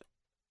I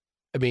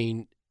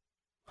mean,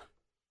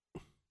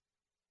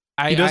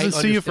 he doesn't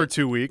see you for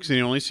 2 weeks, and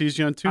he only sees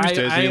you on Tuesdays,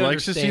 and he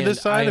likes to see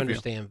this side of you.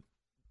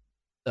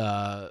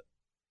 I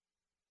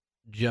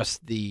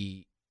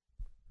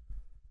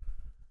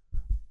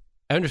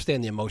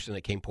understand the emotion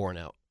that came pouring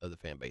out of the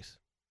fan base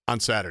on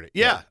Saturday.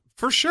 Yeah,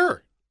 for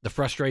sure. The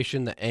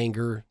frustration, the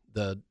anger,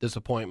 the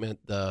disappointment,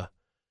 the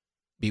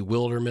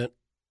bewilderment,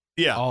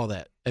 all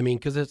that. I mean,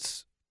 because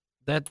it's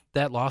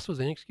that loss was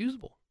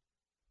inexcusable.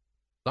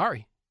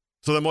 Sorry,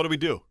 So then what do we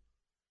do?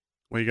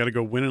 Well, you got to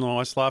go win in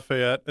West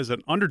Lafayette as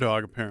an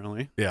underdog,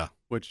 apparently. Yeah.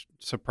 Which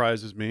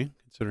surprises me,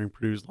 considering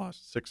Purdue's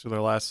lost 6 of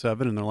their last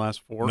 7 and their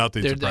last 4.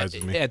 Nothing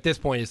surprises me. At this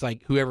point, it's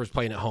like whoever's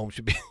playing at home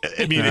should be.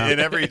 I mean,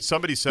 and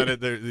somebody said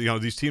it.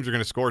 These teams are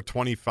going to score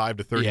 25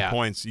 to 30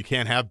 points. You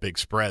can't have big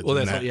spreads. Well,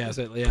 in that's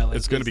that.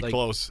 It's going to be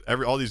close.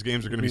 All these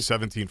games are going to be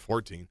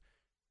 17-14.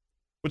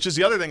 Which is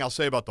the other thing I'll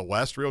say about the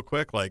West, real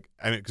quick. Like,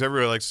 I mean, because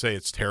everybody likes to say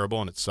it's terrible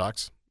and it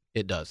sucks.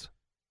 It does.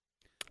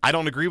 I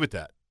don't agree with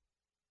that.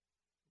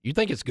 You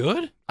think it's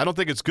good? I don't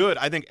think it's good.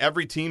 I think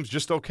every team's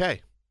just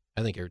okay.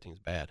 I think everything's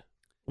bad.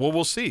 Well,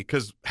 we'll see,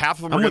 because half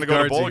of them are going to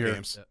go to bowl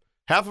games. Yeah.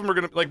 Half of them are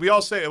going to, like we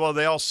all say, well,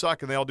 they all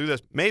suck and they all do this.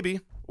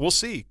 Maybe. We'll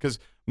see, because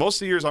most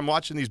of the years I'm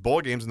watching these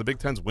bowl games and the Big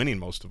Ten's winning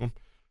most of them.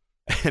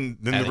 And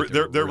then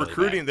they're really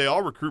recruiting. Bad. They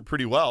all recruit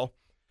pretty well.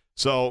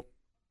 So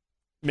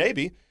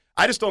maybe.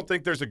 I just don't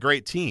think there's a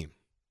great team.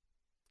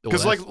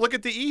 Because, look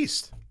at the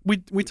East.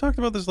 We talked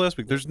about this last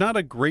week. There's not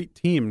a great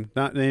team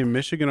not named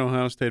Michigan,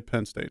 Ohio State,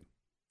 Penn State.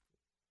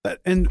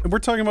 And we're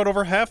talking about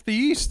over half the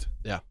East.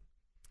 Yeah.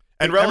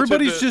 And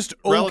everybody's just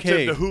okay.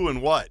 Relative to who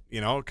and what,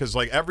 because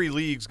like every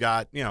league's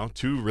got,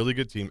 2 really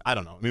good teams. I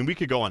don't know. I mean, we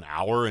could go an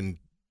hour and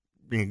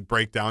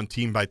break down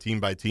team by team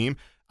by team.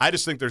 I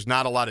just think there's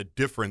not a lot of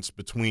difference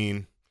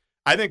between.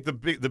 I think the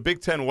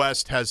Big Ten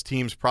West has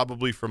teams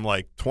probably from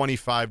like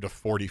 25 to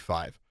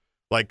 45,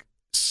 like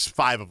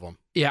 5 of them.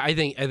 Yeah, I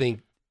think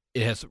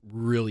it has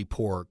really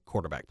poor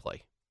quarterback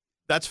play.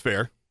 That's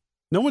fair.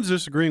 No one's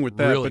disagreeing with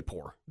that. Really but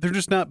poor. They're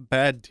just not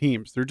bad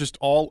teams. They're just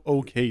all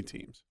okay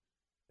teams.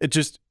 It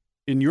just,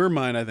 in your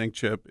mind, I think,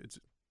 Chip, it's.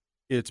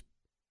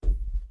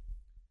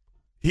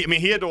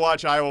 He had to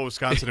watch Iowa,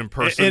 Wisconsin in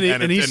person,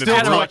 and he's still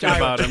talking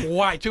about him.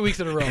 Why? 2 weeks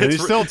in a row. And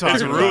he's still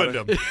talking about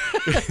him.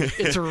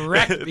 It's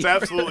wrecked me. It's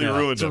absolutely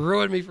ruined him. It's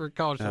ruined me for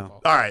college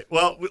football. All right.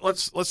 Well,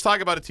 let's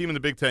talk about a team in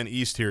the Big Ten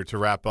East here to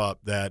wrap up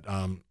that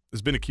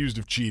has been accused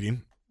of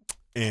cheating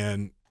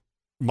and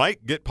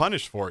might get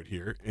punished for it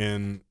here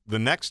in the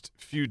next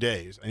few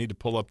days. I need to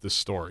pull up this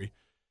story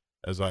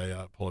as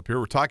I pull up here.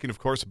 We're talking, of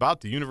course, about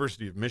the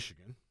University of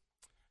Michigan.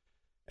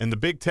 And the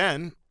Big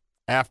Ten,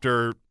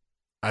 after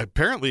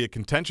apparently a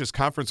contentious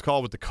conference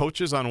call with the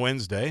coaches on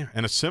Wednesday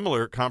and a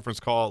similar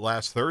conference call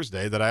last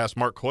Thursday that I asked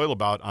Mark Coyle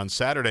about on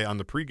Saturday on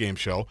the pregame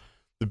show,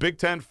 the Big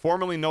Ten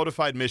formally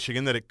notified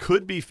Michigan that it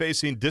could be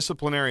facing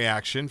disciplinary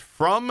action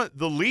from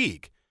the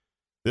league.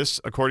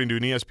 This, according to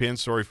an ESPN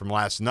story from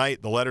last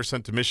night. The letter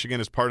sent to Michigan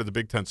is part of the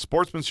Big Ten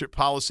sportsmanship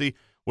policy,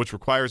 which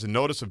requires a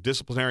notice of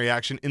disciplinary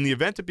action in the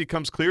event it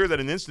becomes clear that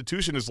an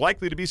institution is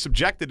likely to be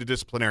subjected to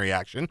disciplinary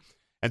action.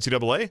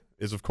 NCAA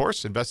is, of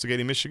course,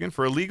 investigating Michigan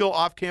for illegal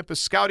off-campus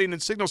scouting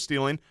and signal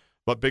stealing,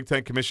 but Big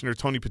Ten Commissioner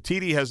Tony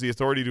Petitti has the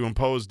authority to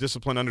impose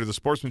discipline under the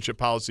sportsmanship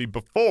policy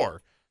before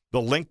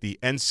the lengthy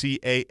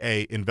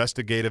NCAA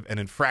investigative and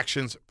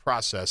infractions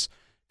process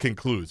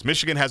concludes.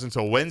 Michigan has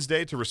until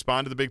Wednesday to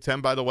respond to the Big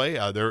Ten, by the way.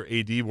 Their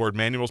AD, Ward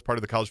Manuel, is part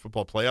of the College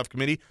Football Playoff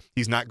Committee.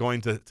 He's not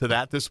going to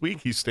that this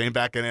week. He's staying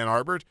back in Ann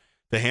Arbor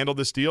to handle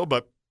this deal.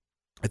 But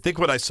I think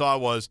what I saw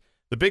was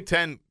the Big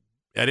Ten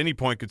at any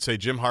point could say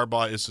Jim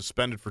Harbaugh is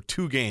suspended for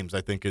 2 games, I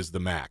think is the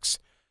max.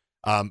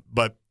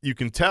 But you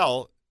can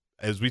tell,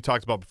 as we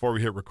talked about before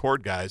we hit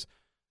record, guys,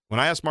 when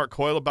I asked Mark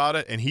Coyle about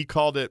it and he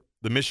called it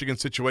the Michigan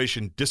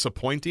situation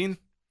disappointing,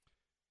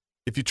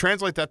 if you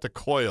translate that to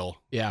Coyle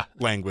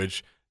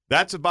language,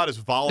 that's about as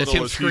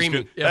volatile as he's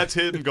going. That's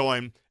him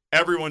going,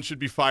 everyone should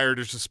be fired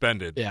or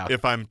suspended. Yeah.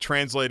 If I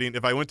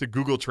went to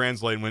Google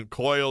Translate and went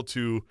Coyle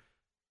to,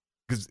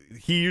 because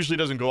he usually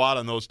doesn't go out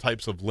on those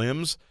types of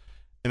limbs,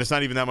 and it's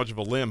not even that much of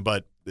a limb,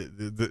 but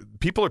the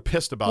people are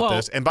pissed about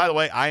this. And by the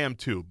way, I am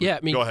too. Yeah,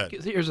 I mean, go ahead.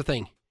 Here's the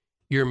thing.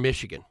 You're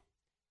Michigan.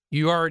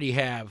 You already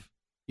have,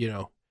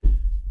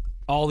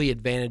 all the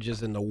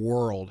advantages in the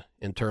world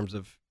in terms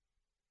of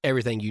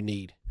everything you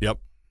need. Yep.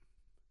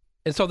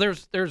 And so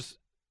there's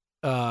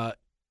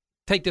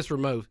take this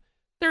remote.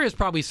 There is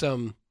probably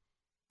some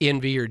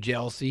envy or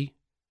jealousy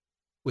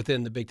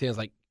within the Big Ten. It's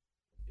like,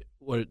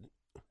 what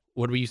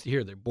do we used to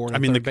hear? They're born.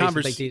 The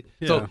conversation.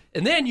 Yeah. So,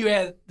 and then you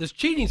had this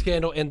cheating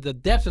scandal and the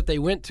depths that they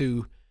went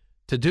to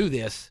do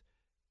this.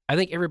 I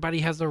think everybody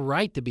has the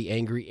right to be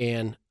angry,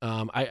 and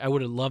I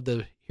would have loved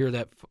to hear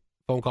that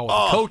phone call with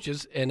the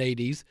coaches and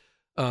ADs.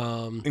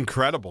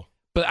 Incredible.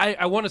 But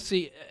I want to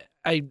see.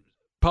 I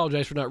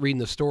apologize for not reading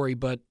the story,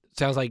 but it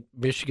sounds like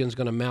Michigan's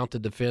going to mount the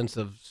defense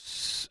of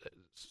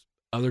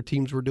other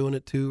teams were doing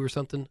it too, or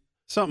something.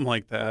 Something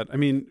like that. I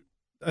mean,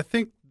 I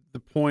think the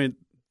point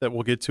that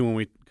we'll get to when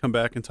we come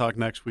back and talk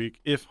next week,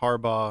 if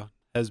Harbaugh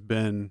has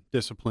been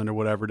disciplined or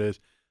whatever it is,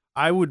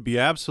 I would be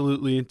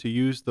absolutely, to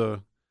use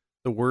the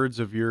words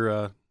of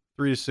your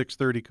 3 to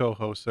 6:30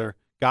 co-host there,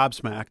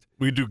 gobsmacked.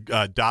 We do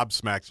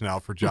Dobbsmacked now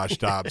for Josh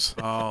Dobbs.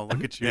 Oh,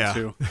 look at you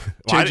too.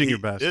 Changing your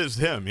best. It is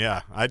him,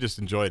 yeah. I just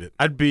enjoyed it.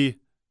 I'd be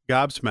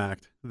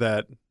gobsmacked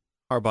that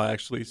Harbaugh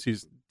actually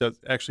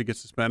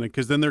gets suspended,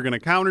 because then they're going to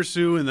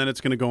countersue, and then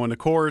it's going to go into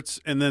courts,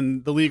 and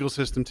then the legal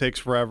system takes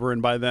forever,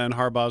 and by then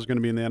Harbaugh's going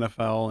to be in the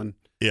NFL, and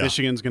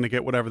Michigan's going to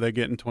get whatever they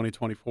get in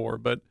 2024.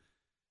 But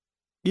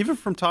even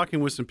from talking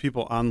with some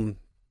people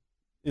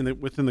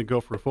within the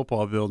Gopher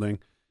football building,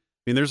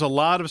 I mean, there's a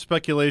lot of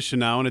speculation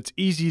now, and it's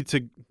easy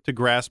to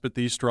grasp at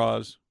these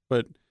straws.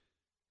 But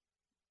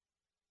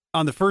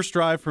on the first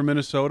drive for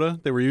Minnesota,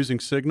 they were using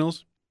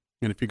signals.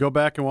 And if you go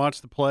back and watch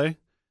the play,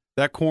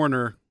 that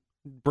corner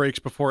breaks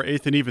before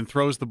Ethan even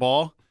throws the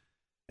ball.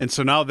 And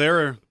so now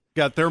they're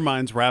got their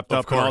minds wrapped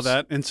up in all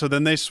that. And so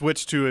then they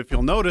switch to, if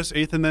you'll notice,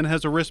 Ethan then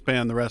has a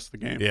wristband the rest of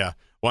the game. Yeah.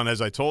 Well, and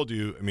as I told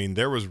you, I mean,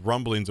 there was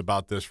rumblings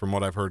about this from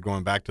what I've heard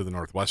going back to the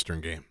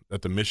Northwestern game,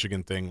 that the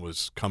Michigan thing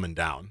was coming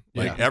down.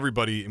 Like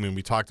everybody, I mean,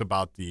 we talked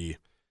about the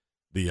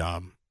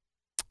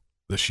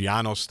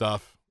Shiano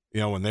stuff,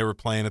 when they were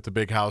playing at the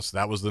big house.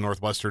 That was the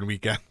Northwestern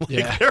weekend.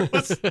 There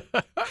was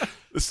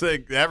this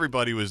thing,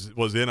 everybody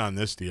was in on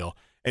this deal.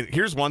 And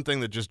here's one thing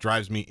that just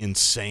drives me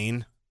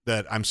insane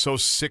that I'm so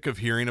sick of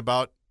hearing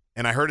about,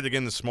 and I heard it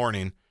again this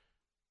morning.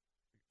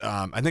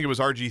 I think it was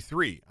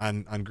RG3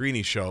 on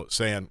Greeny's show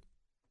saying,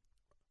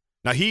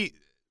 now he,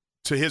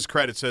 to his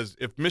credit, says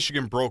if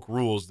Michigan broke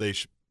rules, they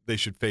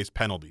should face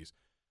penalties.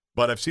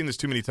 But I've seen this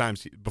too many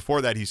times.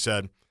 Before that, he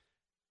said,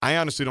 I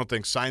honestly don't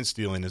think sign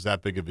stealing is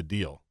that big of a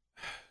deal,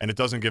 and it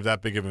doesn't give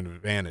that big of an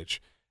advantage.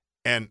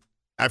 And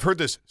I've heard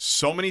this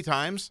so many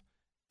times,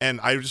 and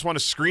I just want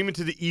to scream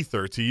into the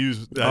ether, to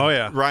use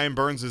Ryan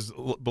Burns'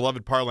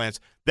 beloved parlance.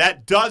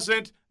 That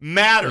doesn't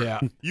matter.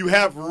 Yeah. You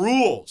have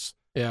rules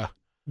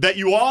that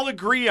you all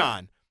agree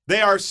on.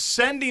 They are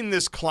sending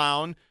this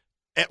clown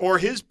or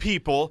his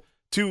people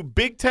to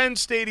Big Ten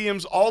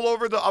stadiums all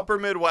over the upper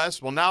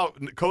Midwest. Well, now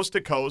coast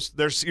to coast.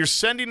 You're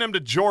sending them to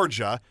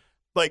Georgia.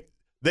 Like,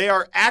 they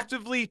are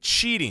actively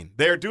cheating.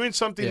 They are doing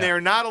something they are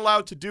not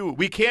allowed to do.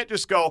 We can't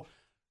just go,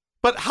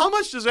 but how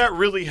much does that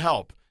really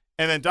help?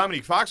 And then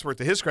Dominique Foxworth,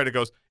 to his credit,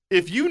 goes,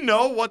 if you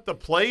know what the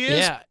play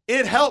is,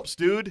 it helps,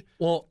 dude.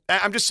 Well,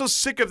 I'm just so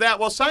sick of that.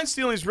 Well, sign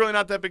stealing is really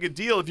not that big a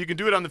deal if you can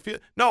do it on the field.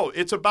 No,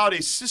 it's about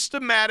a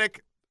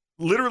systematic,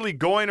 literally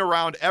going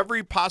around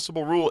every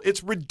possible rule.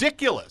 It's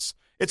ridiculous.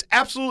 It's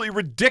absolutely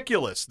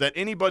ridiculous that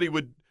anybody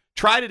would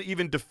try to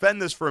even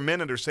defend this for a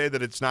minute or say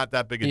that it's not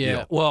that big a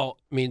deal. Well,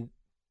 I mean,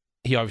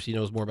 he obviously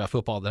knows more about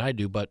football than I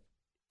do, but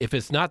if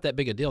it's not that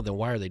big a deal, then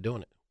why are they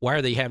doing it? Why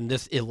are they having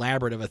this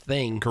elaborate of a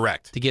thing?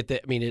 Correct. To get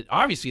that? I mean, it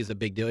obviously is a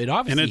big deal.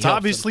 It's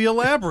obviously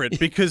elaborate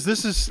because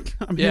this is,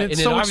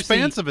 it's so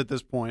expansive at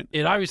this point.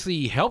 It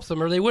obviously helps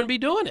them, or they wouldn't be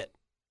doing it.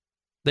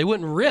 They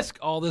wouldn't risk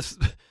all this,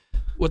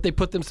 what they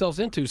put themselves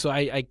into. So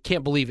I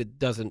can't believe it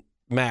doesn't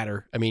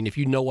matter. I mean, if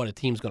you know what a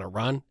team's going to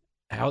run,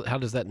 how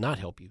does that not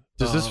help you?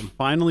 Does this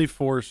finally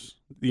force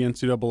the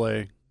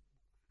NCAA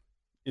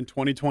in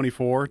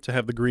 2024 to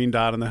have the green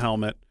dot on the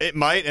helmet? It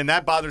might, and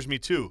that bothers me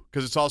too,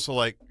 because it's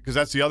also because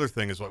that's the other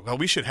thing is, well,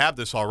 we should have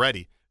this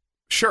already.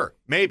 Sure,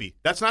 maybe.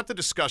 That's not the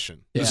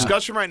discussion. The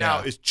discussion right now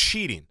is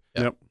cheating.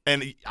 Yep.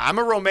 And I'm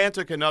a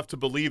romantic enough to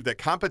believe that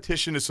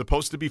competition is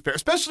supposed to be fair,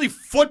 especially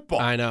football.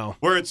 I know.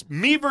 Where it's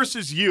me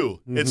versus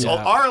you. It's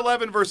our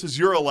 11 versus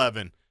your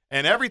 11.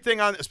 And everything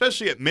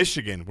especially at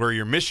Michigan, where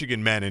you're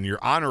Michigan men and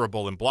you're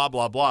honorable and blah,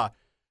 blah, blah.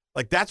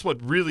 Like, that's what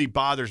really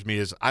bothers me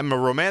is I'm a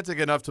romantic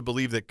enough to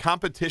believe that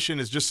competition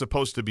is just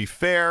supposed to be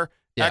fair,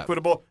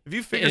 equitable. If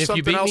you figure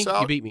something else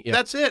out, you beat me. Yeah.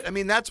 That's it. I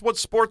mean, that's what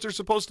sports are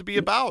supposed to be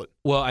about.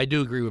 Well, I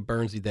do agree with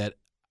Burnsy that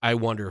I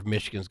wonder if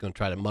Michigan's going to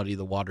try to muddy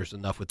the waters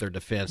enough with their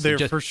defense. They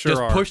for sure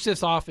just push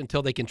this off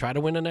until they can try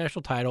to win a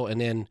national title, and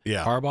then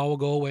Harbaugh will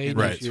go away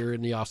next year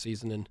in the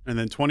offseason. And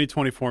then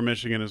 2024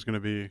 Michigan is going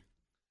to be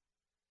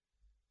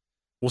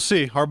 – we'll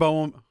see.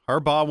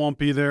 Harbaugh won't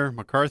be there.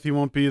 McCarthy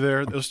won't be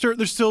there. There'll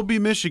still be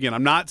Michigan.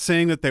 I'm not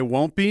saying that they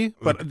won't be,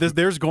 but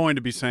there's going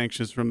to be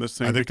sanctions from this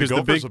thing. I think the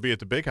Gophers will be at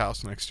the Big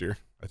House next year.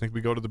 I think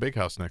we go to the Big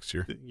House next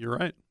year. You're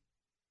right.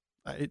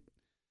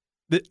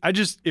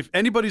 If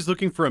anybody's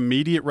looking for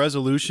immediate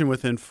resolution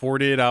within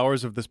 48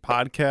 hours of this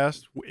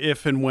podcast,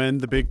 if and when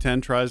the Big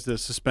Ten tries to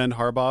suspend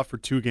Harbaugh for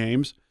 2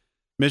 games,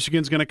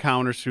 Michigan's going to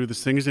countersue.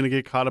 This thing is going to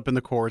get caught up in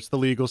the courts, the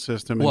legal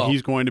system, and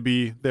he's going to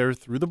be there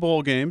through the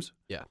bowl games.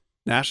 Yeah.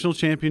 National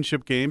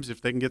championship games,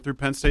 if they can get through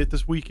Penn State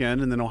this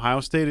weekend, and then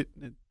Ohio State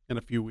in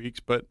a few weeks.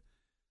 But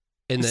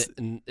in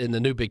the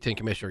new Big Ten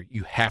commissioner,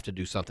 you have to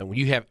do something. When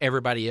you have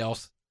everybody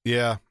else,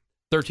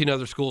 13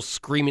 other schools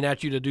screaming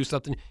at you to do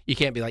something, you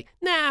can't be like,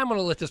 nah, I'm going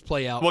to let this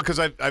play out. Well, because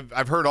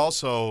I've heard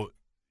also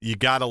you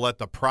got to let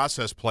the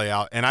process play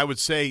out, and I would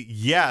say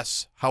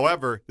yes.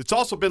 However, it's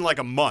also been like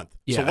a month.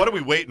 Yeah. So what are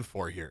we waiting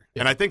for here?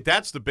 Yeah. And I think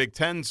that's the Big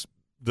Ten's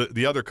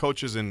the other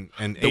coaches and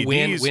ADs.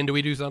 When do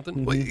we do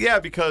something? Well, yeah,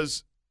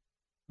 because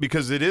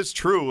it is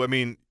true. I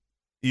mean,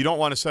 you don't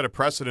want to set a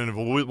precedent of,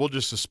 well, we'll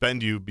just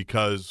suspend you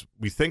because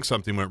we think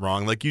something went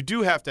wrong. Like, you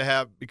do have to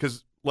have,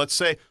 because let's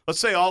say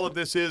all of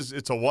this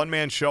it's a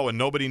one-man show and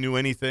nobody knew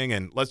anything,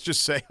 and let's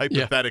just say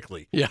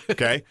hypothetically,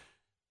 okay?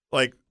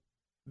 Like,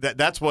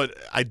 that's what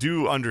I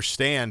do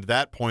understand,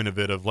 that point of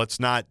it, of let's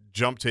not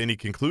jump to any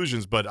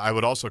conclusions, but I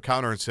would also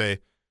counter and say,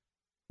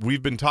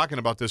 we've been talking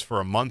about this for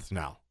a month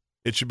now.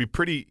 It should be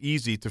pretty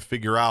easy to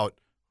figure out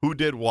who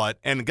did what.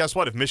 And guess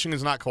what? If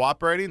Michigan's not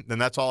cooperating, then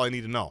that's all I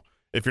need to know.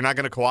 If you're not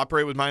going to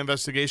cooperate with my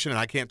investigation and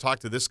I can't talk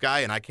to this guy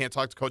and I can't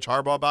talk to Coach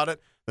Harbaugh about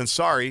it, then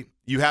sorry,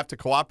 you have to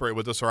cooperate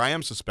with us or I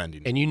am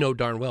suspending you. And you know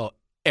darn well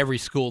every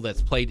school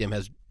that's played him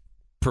has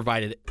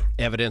provided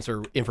evidence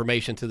or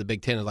information to the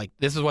Big Ten. Like,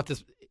 this is what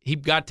this – he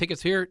got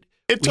tickets here.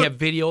 We have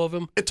video of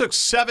him. It took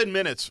 7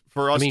 minutes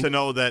for us to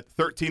know that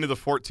 13 of the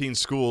 14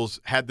 schools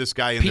had this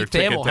guy in their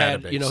ticket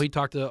database. He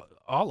talked to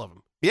all of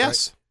them.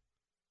 Yes. Right?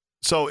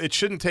 So it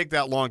shouldn't take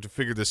that long to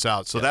figure this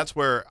out. So that's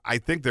where I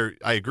think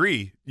I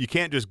agree. You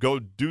can't just go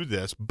do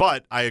this,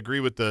 but I agree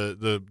with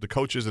the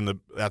coaches and the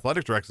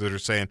athletic directors that are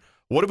saying,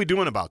 what are we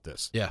doing about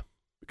this? Yeah.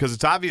 Because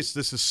it's obvious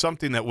this is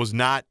something that was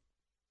not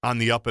on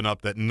the up and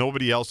up that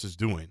nobody else is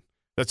doing.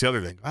 That's the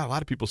other thing. Wow, a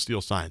lot of people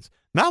steal signs.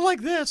 Not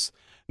like this.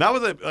 Not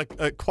with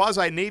a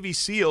quasi-Navy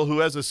SEAL who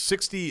has a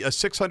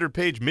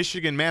 600-page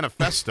Michigan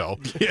manifesto.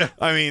 Yeah.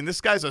 I mean,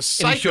 this guy's a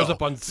psycho. And he shows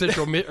up on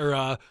Central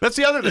That's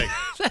the other thing.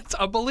 That's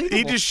unbelievable.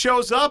 He just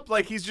shows up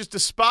like he's just a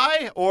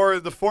spy,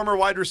 or the former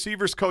wide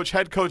receivers coach,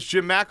 head coach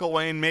Jim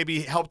McElwain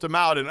maybe helped him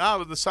out, and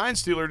the sign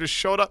stealer just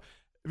showed up.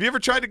 Have you ever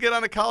tried to get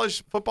on a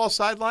college football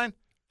sideline?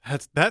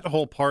 That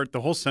whole part,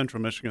 the whole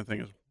Central Michigan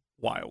thing is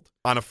wild.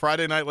 On a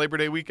Friday night Labor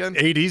Day weekend?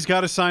 AD's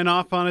got to sign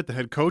off on it. The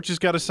head coach has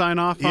got to sign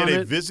off on it. He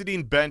had a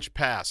visiting bench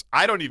pass.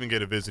 I don't even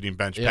get a visiting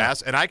bench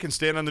pass, and I can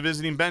stand on the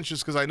visiting bench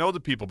just because I know the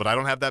people, but I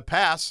don't have that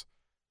pass.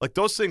 Like,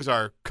 those things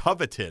are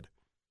coveted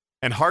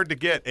and hard to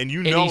get, and know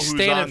who's on there. And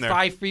he's standing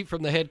 5 feet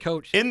from the head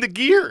coach. In the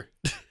gear.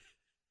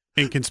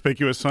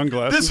 Inconspicuous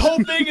sunglasses. This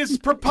whole thing is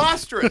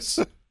preposterous.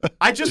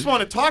 I just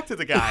want to talk to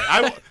the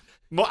guy.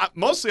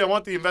 Mostly I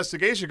want the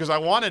investigation because I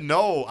want to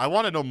know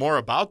more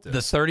about this.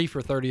 The 30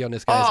 for 30 on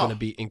this guy is going to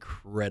be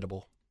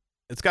incredible.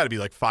 It's got to be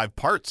like 5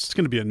 parts. It's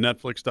going to be a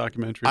Netflix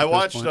documentary. I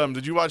watched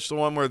did you watch the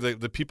one where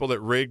the people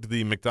that rigged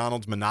the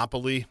McDonald's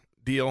Monopoly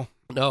deal?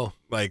 No.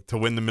 Like to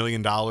win the $1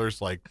 million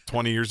like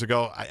 20 years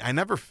ago? I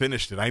never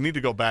finished it. I need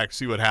to go back,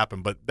 see what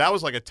happened. But that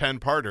was like a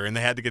 10-parter, and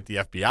they had to get the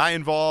FBI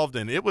involved,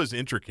 and it was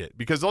intricate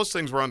because those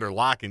things were under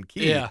lock and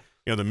key. Yeah.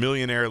 The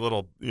millionaire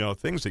little,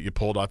 things that you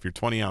pulled off your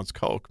 20-ounce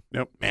Coke.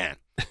 Yep. Man.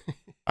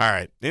 All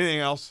right. Anything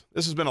else?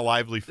 This has been a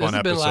lively, fun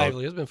episode. This has been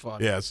lively. It's been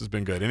fun. Yeah, this has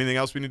been good. Anything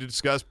else we need to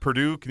discuss?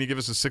 Purdue, can you give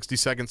us a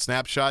 60-second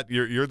snapshot?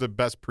 You're the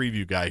best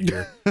preview guy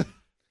here.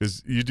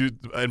 Because you do,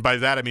 and by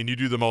that I mean you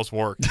do the most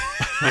work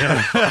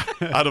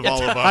out of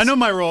all of us. I know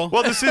my role.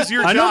 Well, this is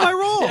your job. I know my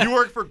role. You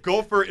work for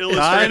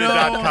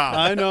GopherIllustrated.com.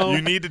 I know.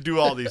 You need to do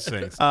all these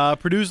things.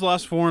 Purdue's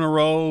lost 4 in a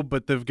row,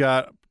 but they've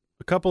got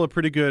a couple of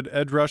pretty good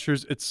edge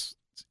rushers. It's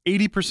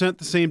 80%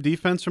 the same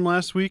defense from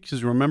last week.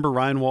 Because remember,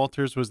 Ryan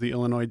Walters was the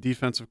Illinois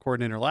defensive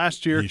coordinator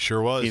last year. He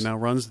sure was. He now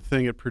runs the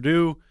thing at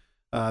Purdue.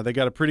 They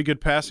got a pretty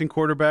good passing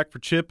quarterback for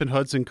Chip and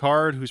Hudson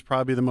Card, who's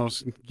probably the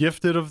most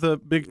gifted of the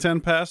Big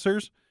Ten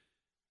passers.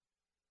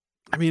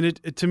 I mean,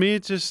 to me,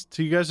 it's just,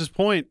 to you guys'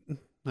 point,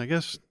 I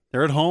guess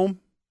they're at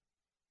home.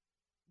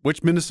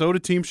 Which Minnesota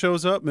team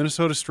shows up?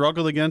 Minnesota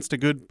struggled against a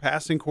good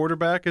passing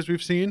quarterback, as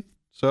we've seen.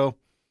 So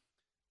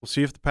we'll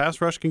see if the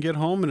pass rush can get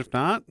home, and if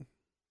not,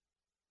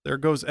 there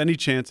goes any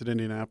chance at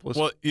Indianapolis.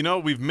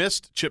 Well, we've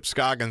missed Chip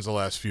Scoggins the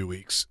last few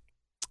weeks.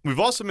 We've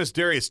also missed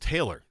Darius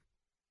Taylor.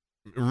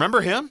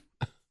 Remember him?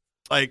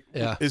 Like,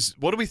 yeah.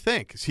 What do we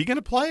think? Is he going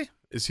to play?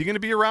 Is he going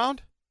to be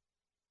around?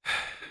 I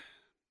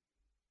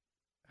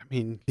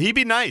mean, he'd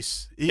be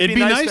nice. It'd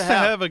be nice to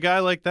have a guy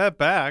like that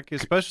back,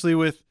 especially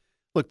with,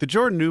 look, the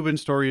Jordan Newman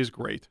story is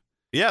great.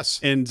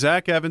 Yes. And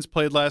Zach Evans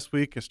played last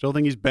week. I still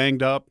think he's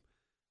banged up.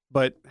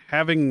 But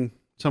having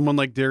someone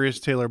like Darius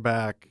Taylor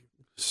back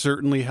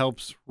certainly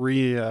helps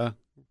what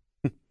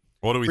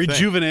do we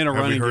rejuvenate think? a running game.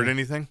 Have we heard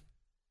anything?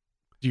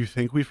 Do you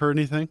think we've heard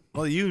anything?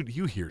 Well,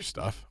 you hear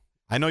stuff.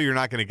 I know you're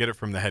not going to get it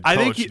from the head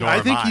coach.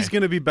 I think he's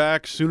going to be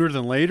back sooner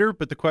than later,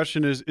 but the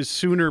question is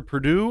sooner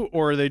Purdue,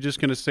 or are they just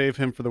going to save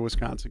him for the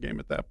Wisconsin game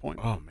at that point?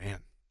 Oh, man.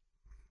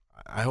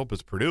 I hope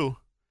it's Purdue.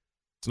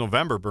 It's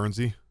November,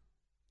 Burnsy.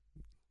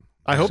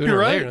 I hope you're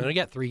right. They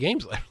got 3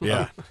 games left.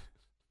 Yeah.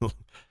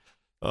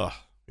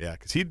 Yeah,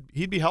 because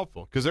he'd be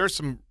helpful. Because there's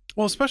some...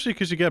 Well, especially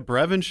because you got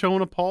Brevin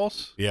showing a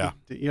pulse. Yeah.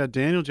 You got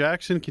Daniel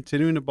Jackson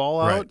continuing to ball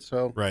out.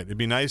 So right. It'd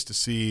be nice to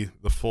see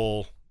the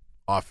full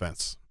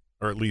offense,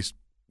 or at least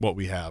what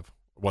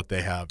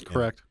they have.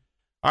 Correct.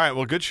 All right.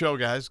 Well, good show,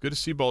 guys. Good to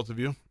see both of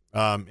you.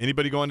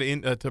 Anybody going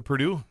to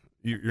Purdue?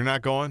 You're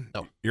not going?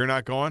 No. You're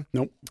not going?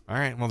 Nope. All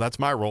right. Well, that's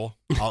my role.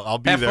 I'll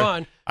be Have there.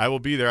 fun. I will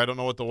be there. I don't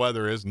know what the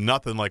weather is.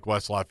 Nothing like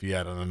West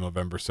Lafayette on a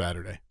November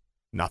Saturday.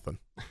 Nothing.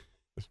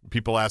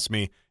 People ask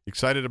me,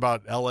 excited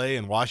about L.A.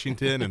 and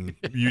Washington and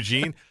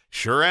Eugene?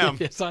 Sure am.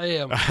 Yes, I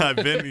am.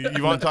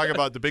 You want to talk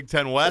about the Big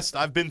Ten West?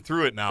 I've been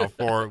through it now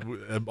for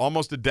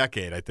almost a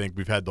decade. I think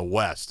we've had the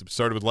West. It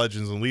started with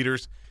Legends and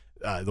Leaders.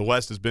 The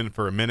West has been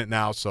for a minute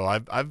now, so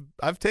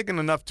I've taken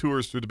enough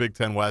tours through the Big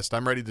Ten West.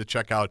 I'm ready to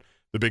check out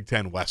the Big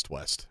Ten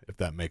West, if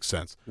that makes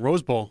sense.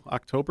 Rose Bowl,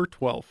 October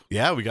 12th.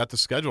 Yeah, we got the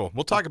schedule.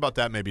 We'll talk about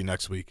that maybe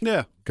next week.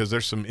 Yeah. Because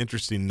there's some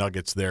interesting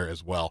nuggets there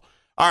as well.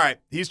 All right,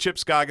 he's Chip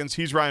Scoggins.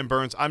 He's Ryan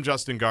Burns. I'm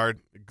Justin Gard.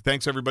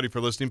 Thanks, everybody,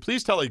 for listening.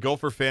 Please tell a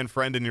Gopher fan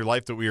friend in your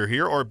life that we are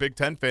here, or a Big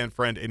Ten fan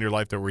friend in your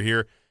life that we're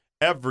here.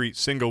 every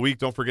single week.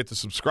 Don't forget to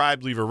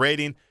subscribe, leave a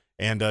rating,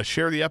 and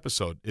share the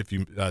episode if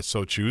you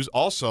so choose.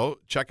 Also,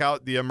 check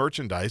out the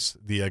merchandise,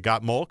 the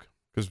Got Mulk,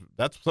 because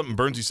that's something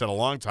Bernsey said a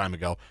long time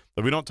ago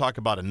that we don't talk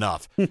about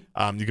enough. You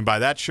can buy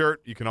that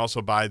shirt. You can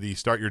also buy the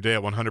Start Your Day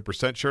at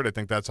 100% shirt. I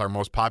think that's our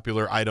most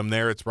popular item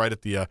there. It's right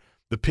at the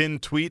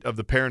pinned tweet of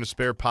the Pair and a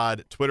Spare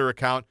Pod Twitter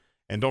account.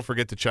 And don't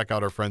forget to check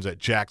out our friends at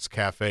Jack's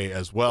Cafe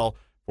as well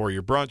for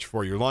your brunch,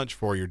 for your lunch,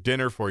 for your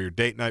dinner, for your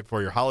date night,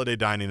 for your holiday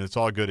dining. It's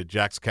all good at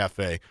Jack's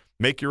Cafe.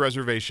 Make your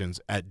reservations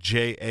at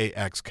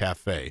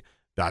jaxcafe.com.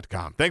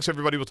 Thanks,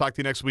 everybody. We'll talk to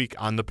you next week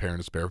on the Pair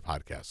and a Spare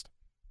Podcast.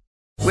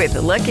 With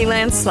the Lucky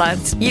Land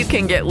Slots, you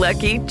can get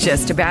lucky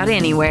just about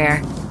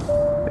anywhere.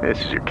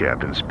 This is your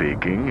captain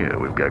speaking.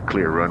 We've got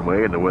clear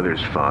runway and the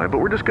weather's fine, but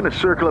we're just going to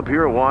circle up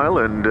here a while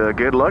and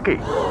get lucky.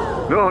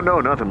 No,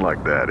 nothing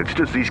like that. It's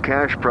just these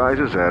cash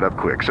prizes add up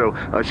quick. So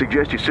I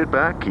suggest you sit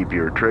back, keep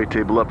your tray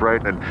table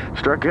upright, and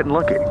start getting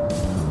lucky.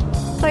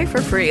 Play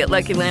for free at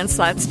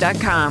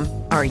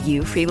LuckyLandSlots.com. Are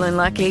you feeling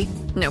lucky?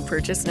 No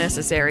purchase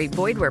necessary.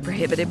 Void where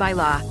prohibited by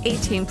law.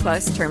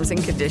 18+ terms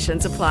and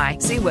conditions apply.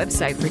 See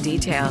website for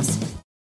details.